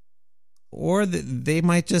 Or they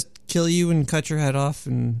might just kill you and cut your head off.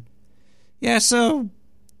 And yeah, so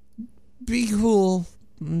be cool.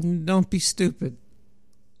 Don't be stupid.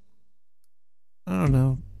 I don't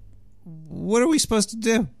know. What are we supposed to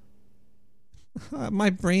do?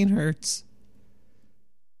 My brain hurts.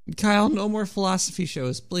 Kyle, no more philosophy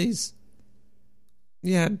shows, please.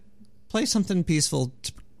 Yeah, play something peaceful.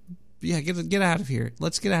 Yeah, get out of here.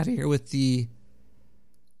 Let's get out of here with the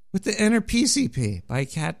Inner Peace EP by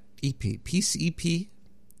Cat EP. Peace EP?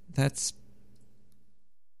 That's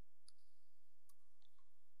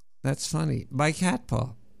funny. By Cat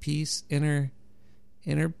Paw. Peace, Inner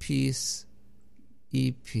Peace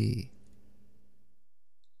EP.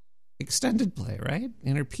 Extended play, right?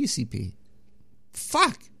 Inner Peace EP.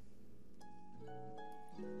 Fuck!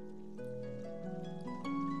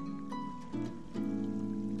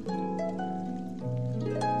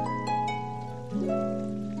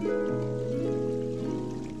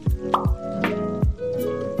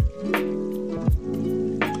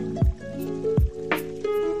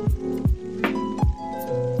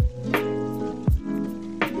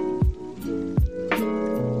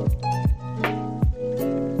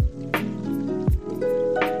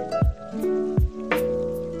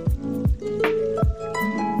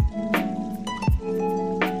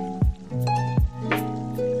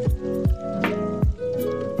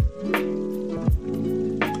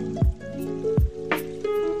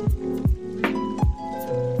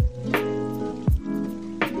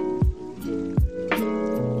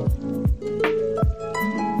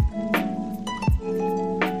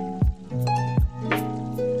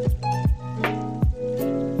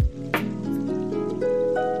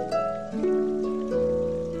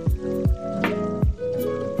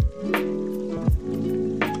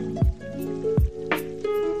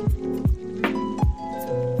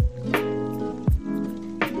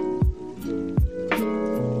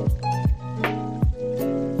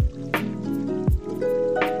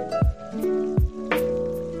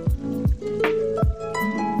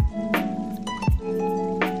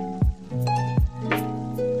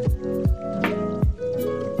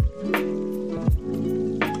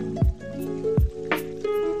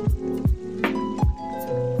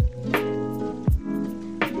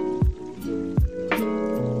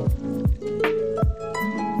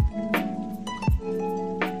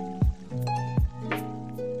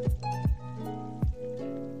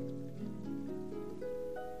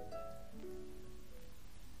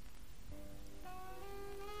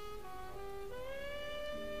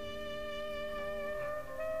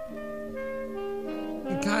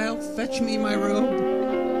 Kyle, fetch me my robe.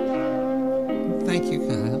 Thank you,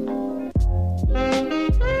 Kyle.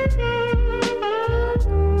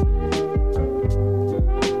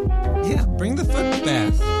 Yeah, bring the foot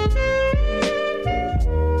bath.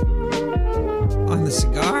 On the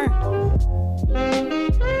cigar?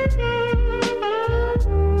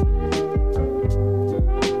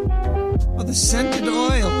 Oh, the scented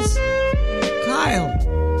oils.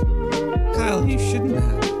 Kyle, you shouldn't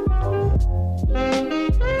have.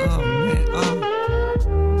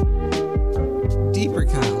 Deeper,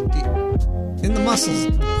 Kyle. In the muscles,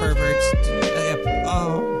 perverts.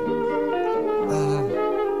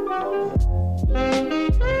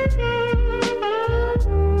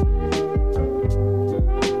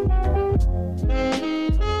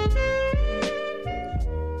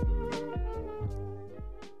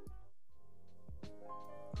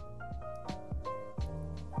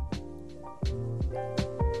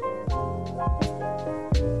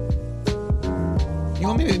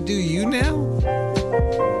 do you now?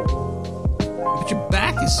 But your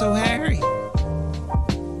back is so hairy.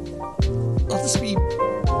 I'll just be...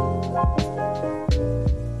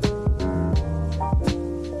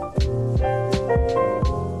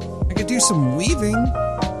 I could do some weaving.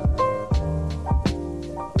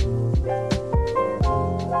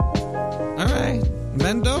 Alright,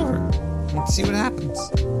 bend over. Let's see what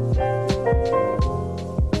happens.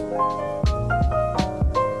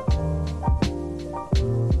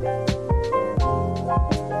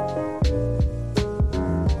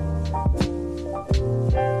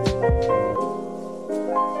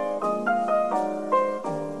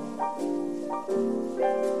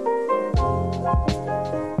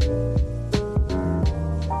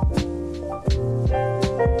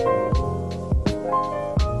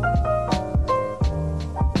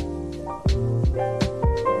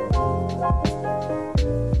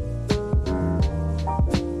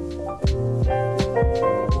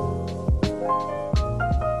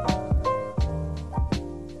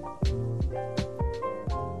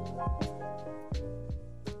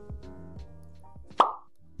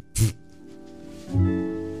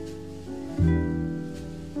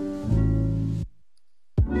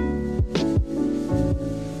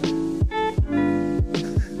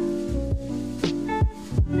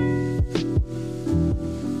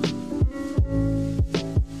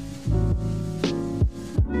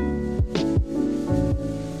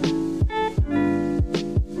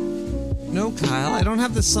 Kyle, I don't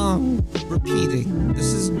have the song repeating.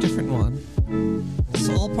 This is a different one. It's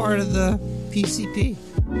all part of the PCP.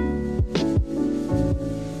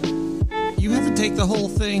 You have to take the whole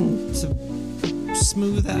thing to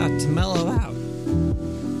smooth out, to mellow out.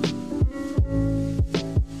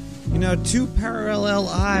 You know, two parallel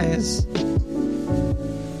eyes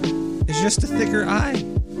is just a thicker eye.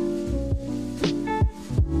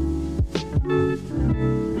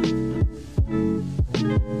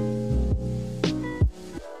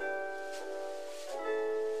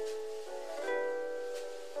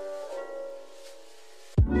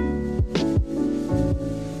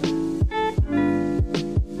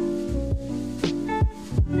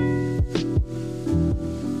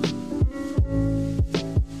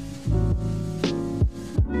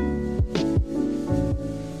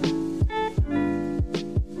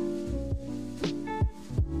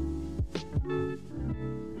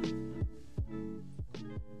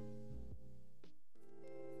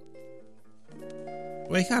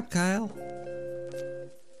 Wake up, Kyle.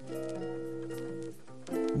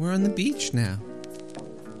 We're on the beach now.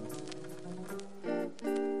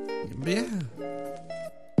 Yeah.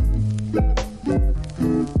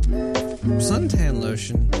 Suntan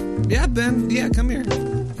lotion. Yeah, Ben. Yeah, come here.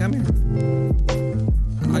 Come here.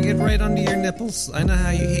 I'll get right under your nipples. I know how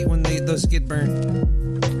you hate when those get burned.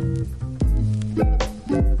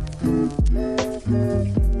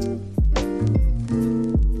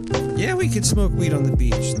 Yeah, we could smoke weed on the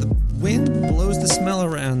beach. The wind blows the smell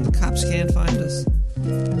around. The cops can't find us.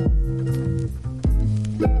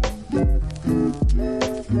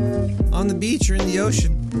 On the beach or in the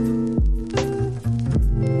ocean,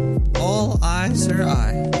 all eyes are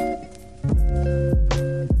eye.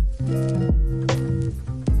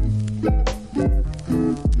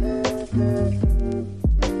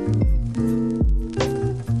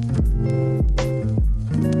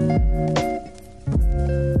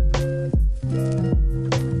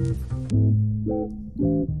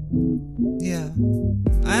 Yeah,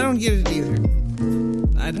 I don't get it either.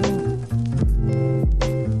 I don't.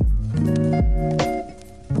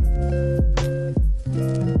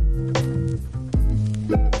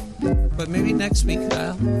 But maybe next week,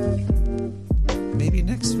 Kyle. Maybe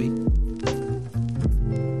next week.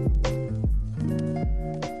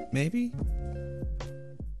 Maybe.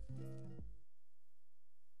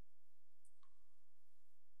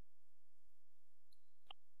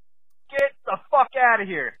 Get the fuck out of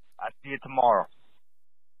here. I'll see you tomorrow.